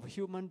standards of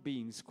human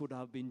beings could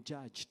have been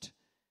judged,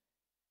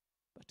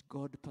 but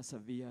God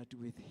persevered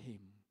with him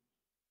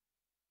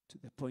to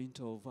the point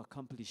of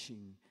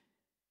accomplishing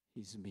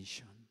his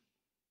mission.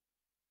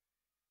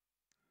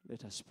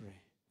 Let us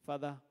pray.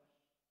 Father,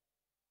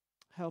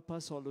 help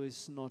us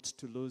always not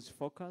to lose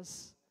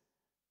focus,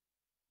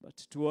 but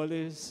to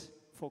always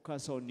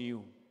focus on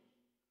you.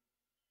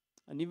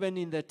 And even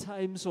in the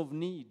times of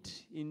need,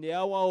 in the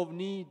hour of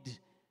need,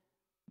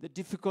 the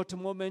difficult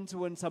moments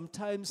when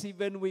sometimes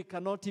even we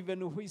cannot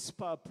even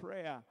whisper a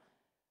prayer,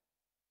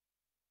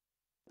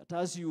 that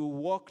as you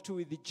walked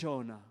with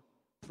Jonah,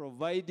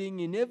 providing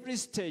in every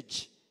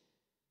stage,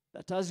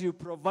 that as you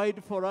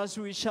provide for us,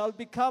 we shall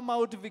become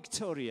out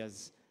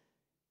victorious.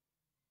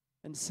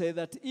 And say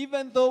that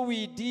even though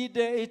we did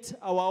it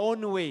our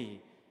own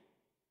way,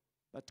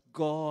 but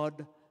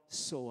God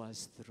saw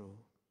us through.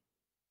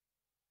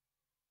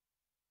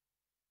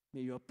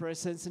 May your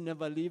presence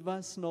never leave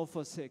us nor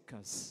forsake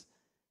us.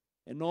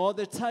 And all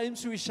the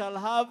times we shall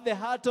have the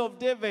heart of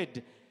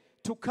David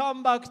to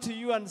come back to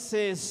you and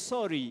say,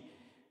 sorry,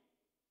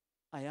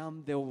 I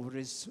am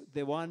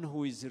the one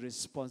who is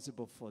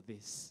responsible for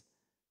this.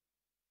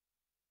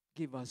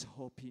 Give us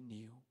hope in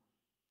you.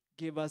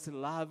 Give us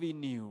love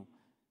in you.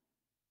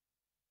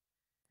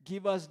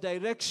 Give us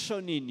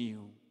direction in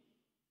you,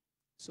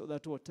 so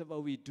that whatever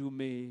we do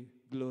may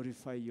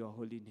glorify your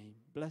holy name.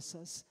 Bless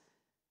us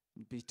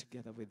and be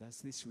together with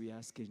us. This we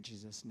ask in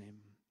Jesus' name.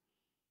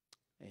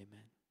 Amen.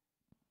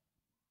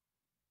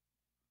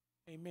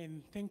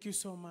 Amen. Thank you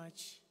so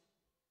much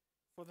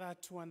for that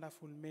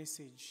wonderful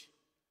message.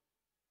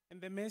 And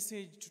the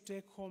message to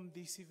take home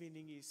this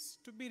evening is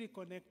to be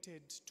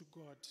reconnected to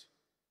God.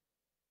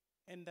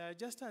 And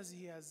just as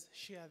he has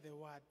shared the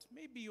word,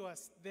 maybe you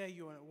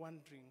are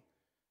wondering,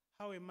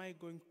 how am I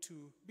going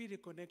to be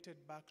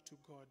reconnected back to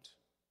God?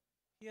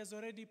 He has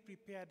already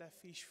prepared a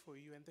fish for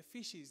you, and the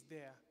fish is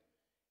there.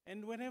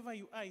 And whenever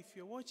you are, if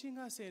you're watching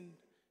us and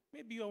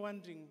maybe you're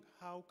wondering,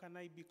 how can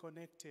I be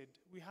connected?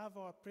 We have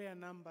our prayer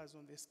numbers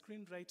on the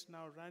screen right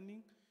now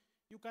running.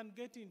 You can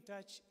get in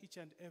touch each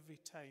and every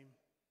time.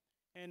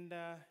 And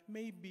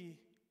maybe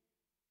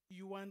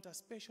you want a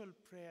special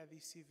prayer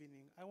this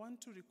evening. I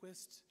want to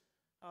request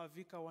our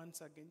vicar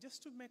once again,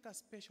 just to make a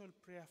special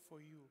prayer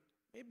for you.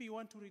 Maybe you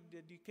want to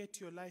rededicate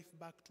your life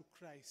back to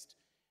Christ.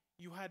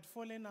 You had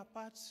fallen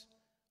apart,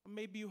 or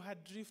maybe you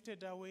had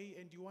drifted away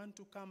and you want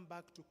to come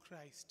back to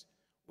Christ.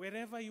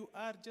 Wherever you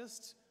are,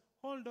 just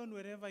hold on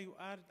wherever you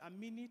are a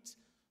minute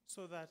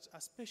so that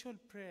a special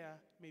prayer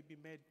may be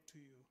made to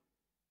you.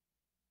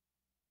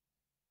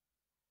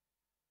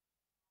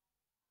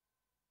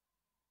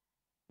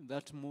 In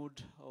that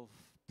mood of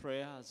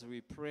prayer, as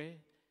we pray,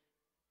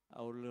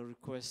 I will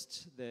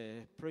request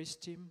the praise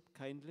team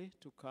kindly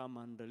to come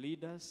and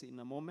lead us in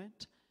a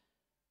moment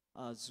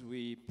as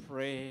we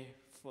pray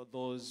for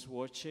those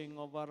watching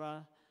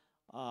over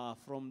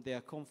from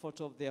their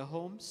comfort of their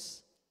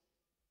homes.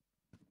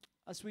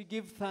 As we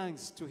give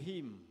thanks to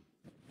him,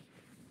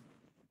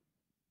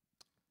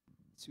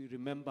 as we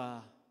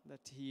remember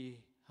that he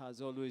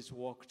has always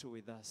walked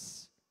with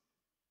us.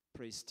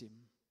 Praise him.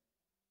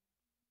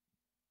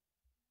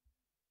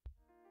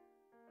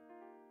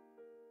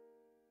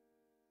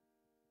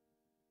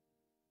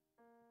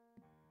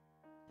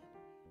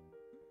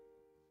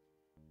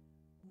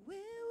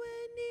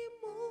 Wewe ni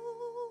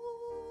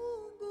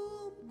Mungu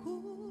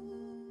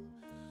mkuu,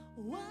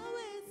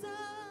 waweza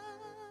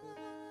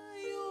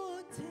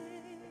yote.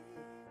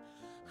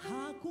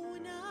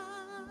 Hakuna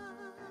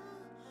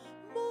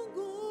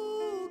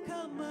Mungu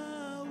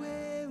kama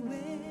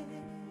wewe.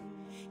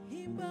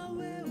 Imba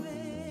wewe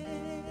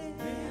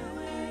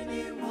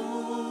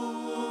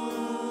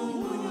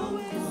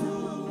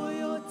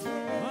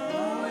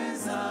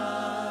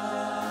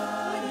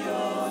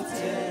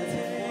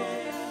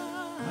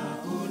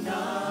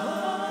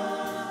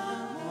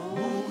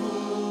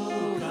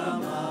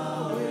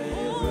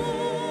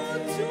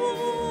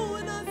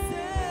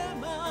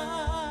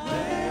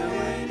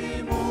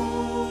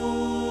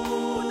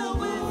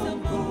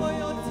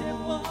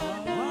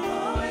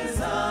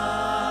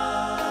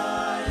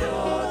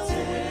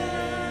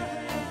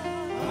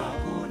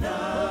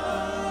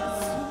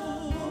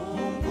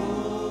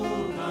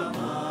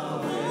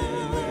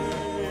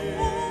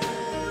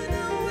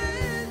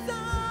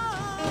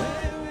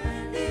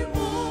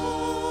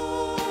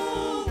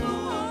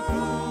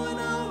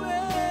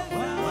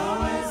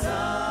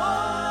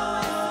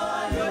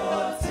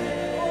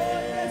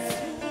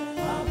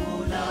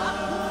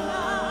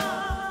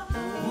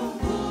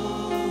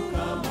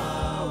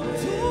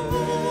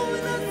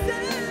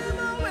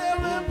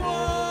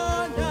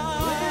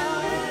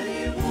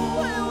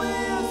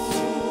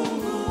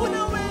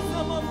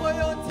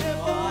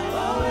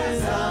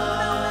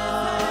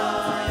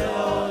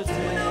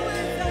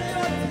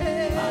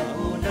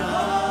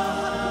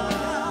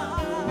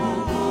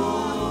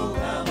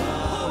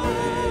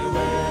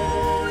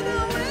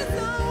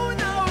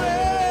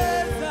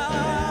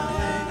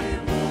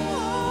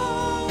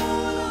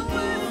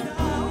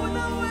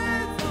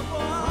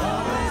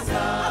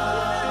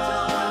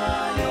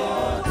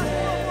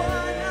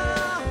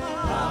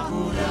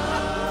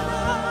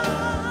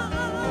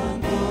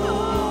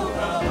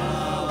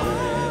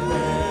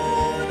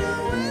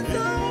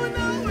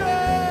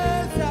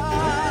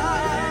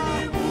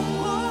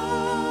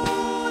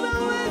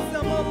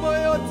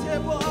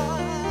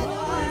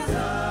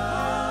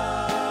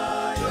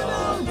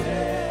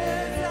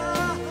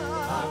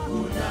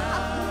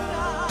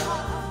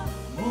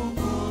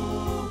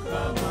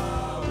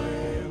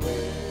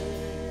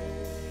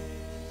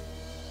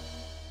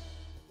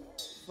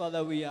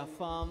Father, we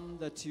affirm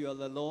that you are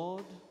the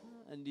Lord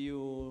and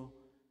you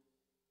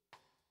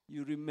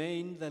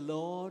remain the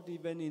Lord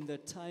even in the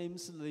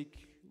times like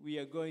we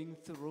are going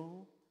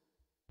through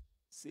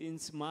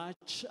since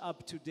March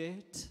up to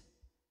date.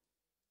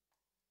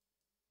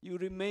 You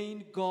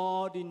remain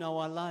God in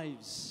our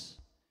lives.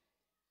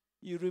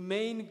 You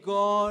remain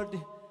God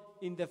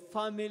in the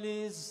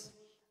families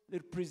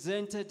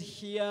represented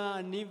here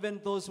and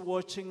even those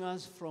watching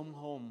us from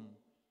home.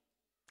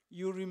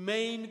 You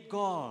remain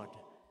God.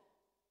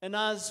 And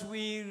as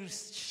we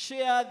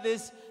share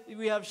this,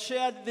 we have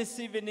shared this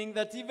evening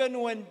that even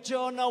when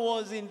Jonah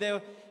was in the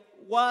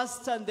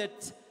worst and the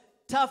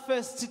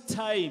toughest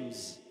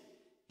times,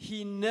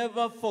 he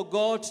never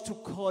forgot to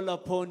call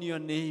upon your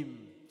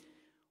name.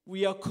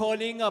 We are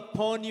calling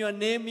upon your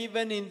name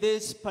even in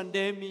this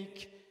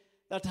pandemic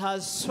that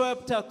has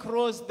swept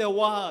across the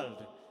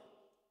world.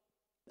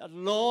 That,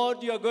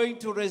 Lord, you are going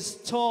to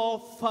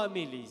restore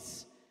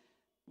families.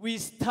 We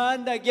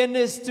stand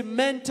against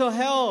mental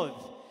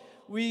health.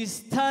 We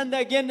stand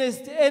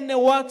against any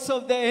works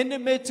of the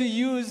enemy to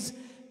use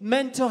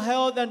mental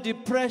health and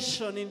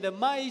depression in the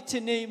mighty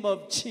name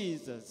of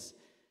Jesus.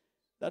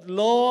 That,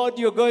 Lord,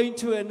 you're going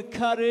to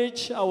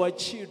encourage our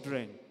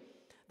children.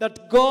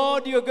 That,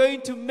 God, you're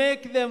going to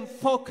make them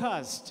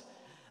focused.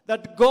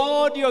 That,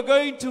 God, you're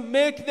going to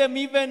make them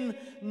even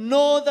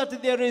know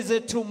that there is a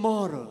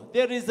tomorrow.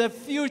 There is a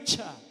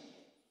future.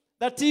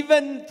 That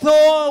even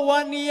though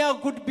 1 year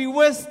could be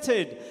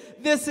wasted,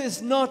 this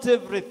is not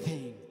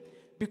everything.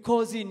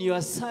 Because in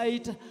your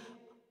sight,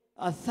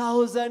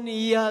 1,000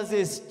 years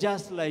is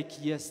just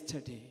like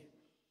yesterday.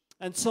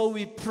 And so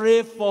we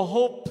pray for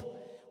hope.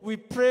 We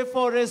pray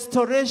for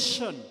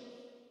restoration.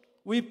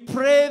 We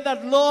pray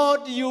that,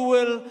 Lord, you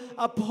will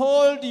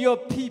uphold your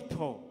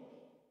people.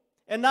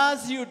 And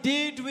as you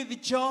did with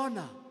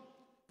Jonah,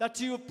 that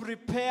you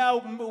prepare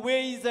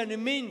ways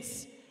and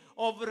means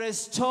of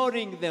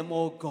restoring them,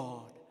 oh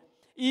God.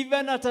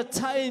 Even at a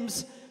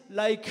times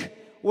like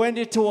when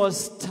it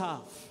was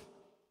tough,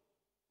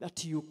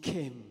 that you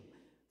came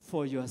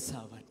for your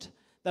servant.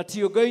 That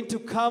you're going to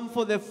come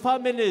for the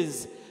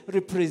families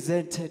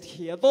represented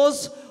here.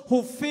 Those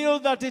who feel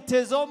that it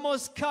is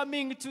almost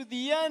coming to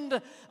the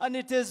end and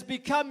it is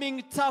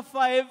becoming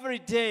tougher every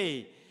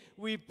day.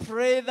 We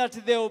pray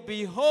that there will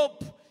be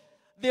hope,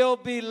 there will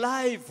be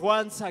life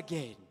once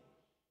again.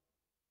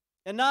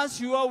 And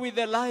as you are with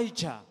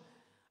Elijah,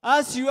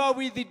 as you are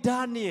with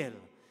Daniel,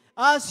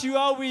 as you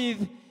are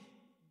with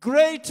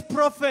great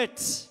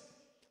prophets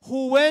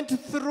who went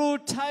through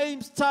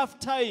times, tough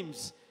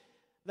times,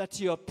 that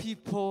your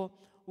people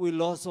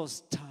will also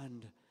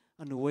stand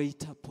and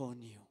wait upon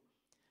you.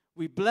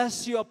 We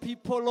bless your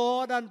people,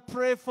 Lord, and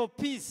pray for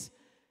peace.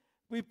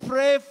 We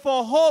pray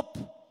for hope.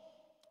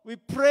 We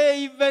pray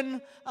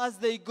even as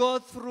they go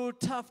through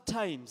tough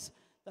times,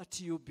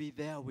 that you be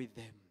there with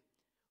them.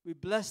 We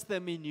bless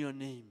them in your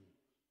name.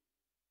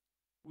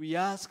 We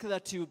ask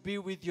that you be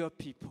with your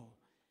people.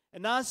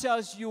 And as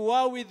you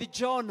are with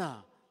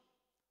Jonah,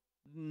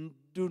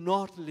 do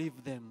not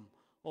leave them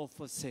or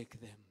forsake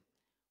them.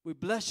 We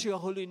bless your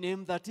holy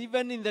name that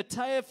even in the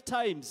tough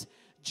times,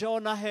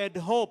 Jonah had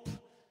hope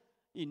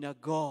in a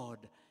God.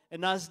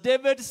 And as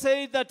David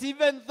said, that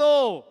even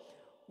though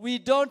we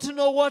don't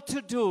know what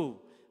to do,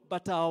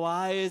 but our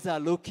eyes are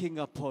looking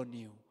upon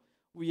you.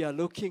 We are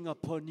looking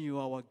upon you,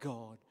 our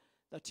God,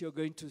 that you're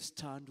going to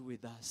stand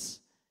with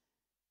us.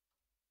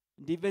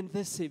 And even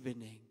this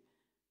evening,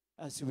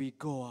 as we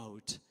go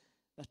out,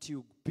 that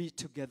you be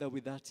together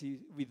with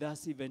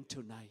us even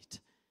tonight.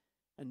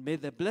 And may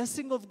the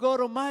blessing of God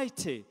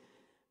Almighty,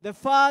 the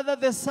Father,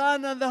 the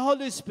Son, and the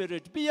Holy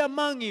Spirit be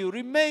among you,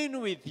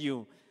 remain with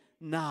you,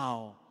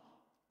 now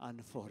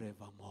and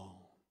forevermore.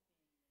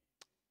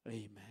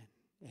 Amen.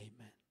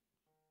 Amen.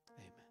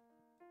 Amen.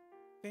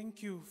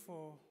 Thank you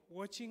for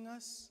watching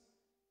us.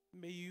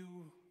 May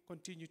you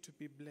continue to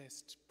be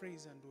blessed.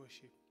 Praise and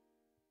worship.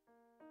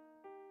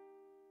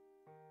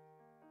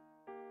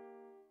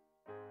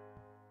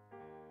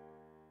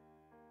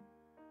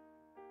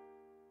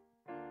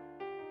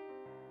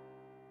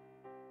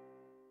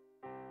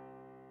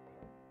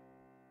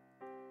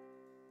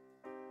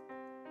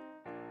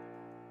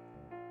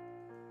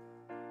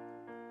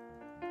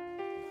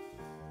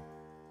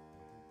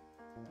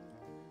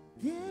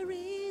 There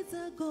is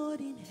a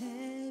God in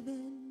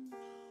heaven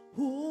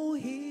who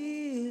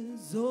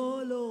hears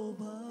all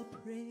of our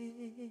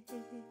praise.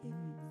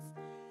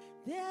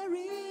 There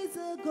is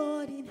a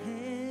God in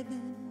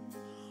heaven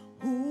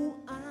who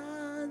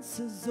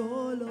answers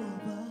all of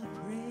our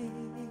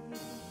praise.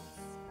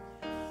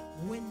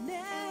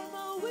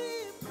 Whenever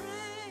we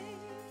pray,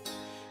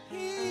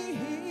 He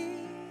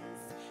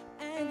hears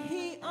and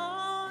He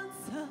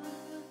answers.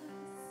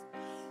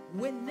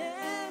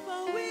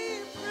 Whenever we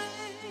pray,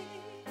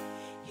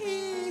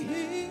 He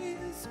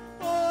hears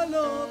all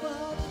of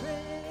our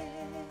praise.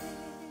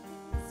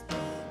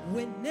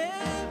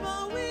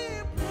 Whenever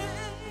we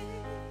pray,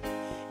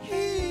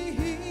 He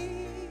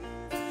hears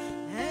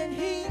and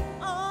He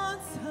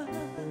answers.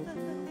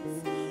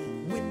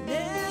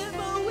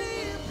 Whenever we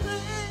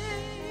pray,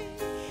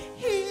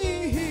 He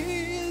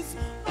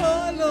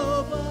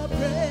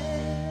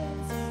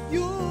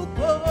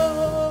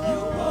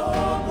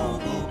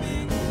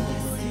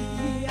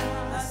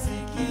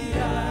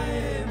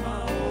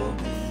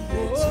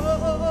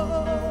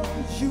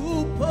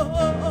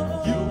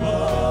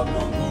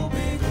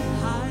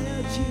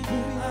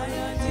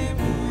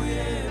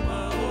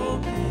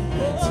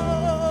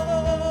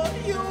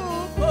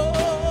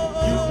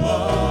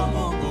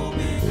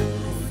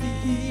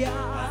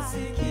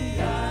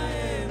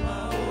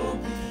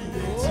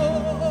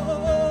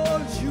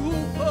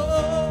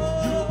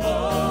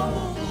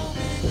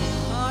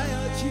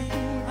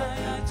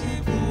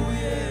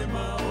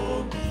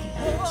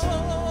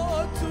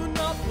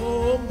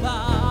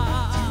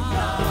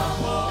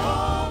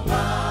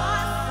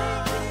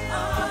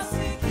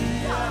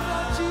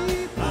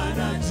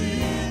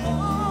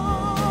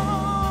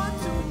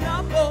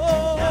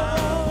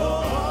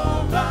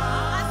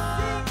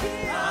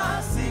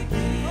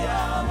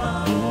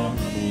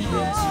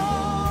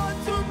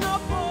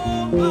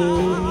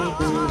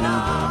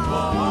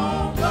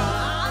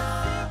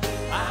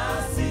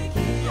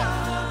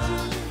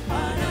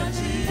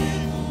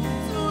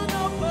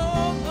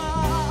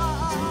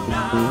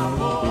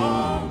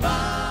tunapoomba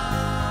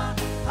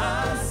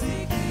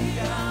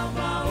asikia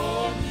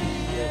maombi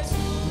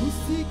yetu.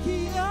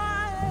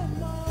 Usikiae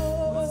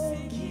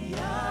maombi,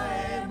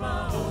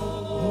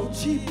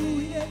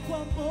 ujibuye kwa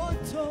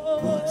moto,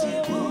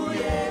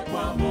 Ujibuye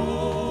kwa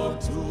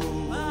moto.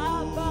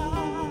 Baba.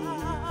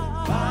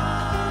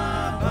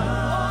 Baba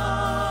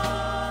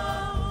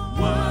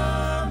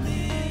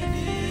mwaminifu,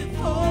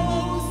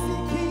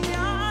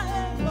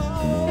 Usikiae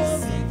maombi,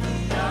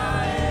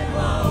 sikiaye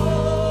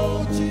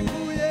maombi.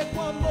 ujibuye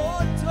kwa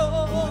moto,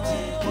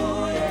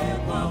 Ujibuye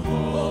kwa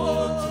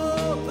moto.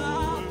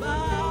 Baba.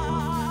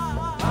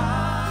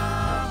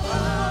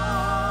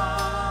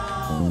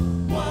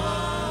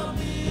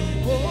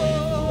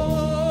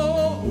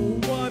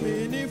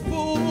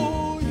 Mwaminifu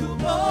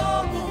yupo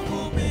Mungu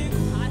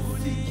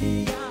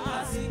mbinguni,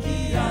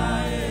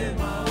 Asikiaye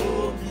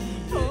maombi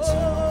yetu.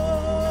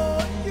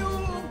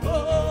 yupo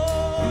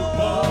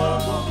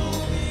Mungu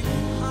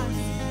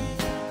mbinguni,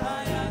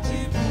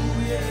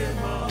 ayajibuye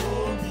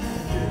maombi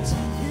yetu.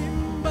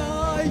 Imba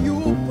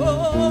yupo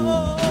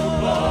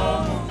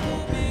Mungu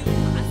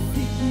mbinguni,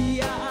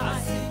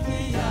 asikiaye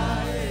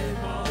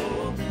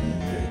maombi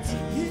yetu.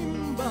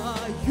 Imba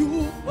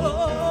yupo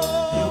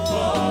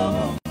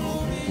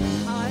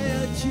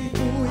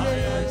ayajibuye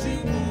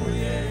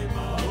Ayajibuye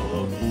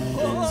maombi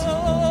yetu.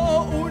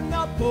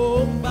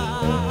 unapoomba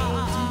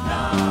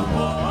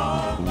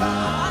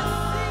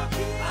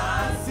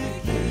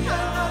Asikia,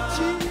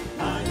 anajibu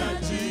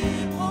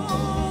anajibu.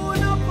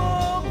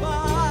 unapoomba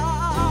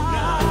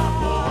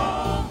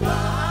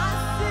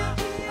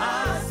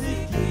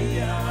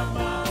Asikia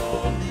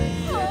maombi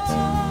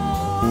yetu.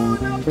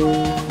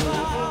 unapoomba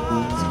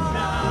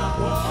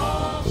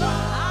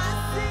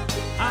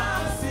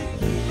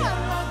Asikia,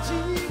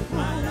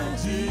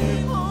 anajibu.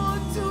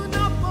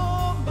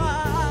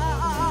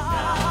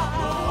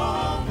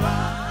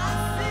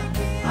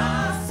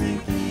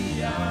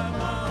 Asikia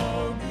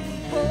maombi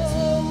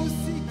yetu.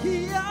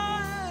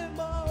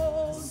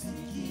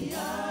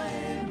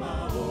 Sikiaye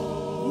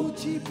maombi.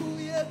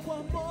 Ujibuye kwa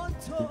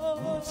moto,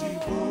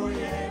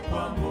 Ujibuye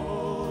kwa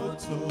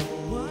moto.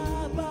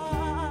 Baba.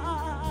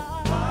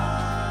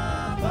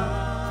 Baba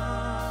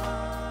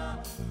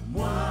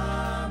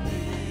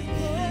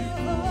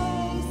mwaminifu,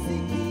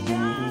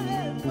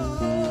 Usikiaye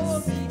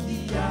maombi,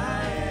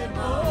 sikiaye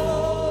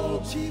maombi.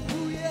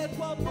 ujibuye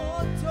kwa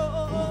moto,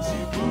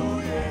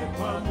 Ujibuye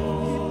kwa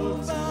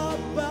moto.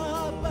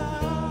 Baba.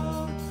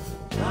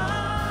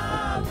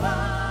 Baba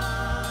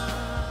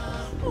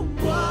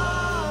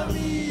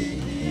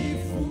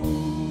mwaminifu,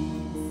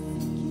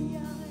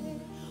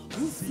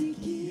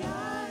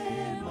 usikiaye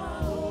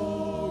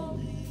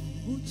maombi.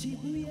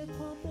 Ujibuye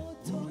kwa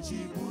moto,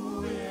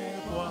 Ujibuye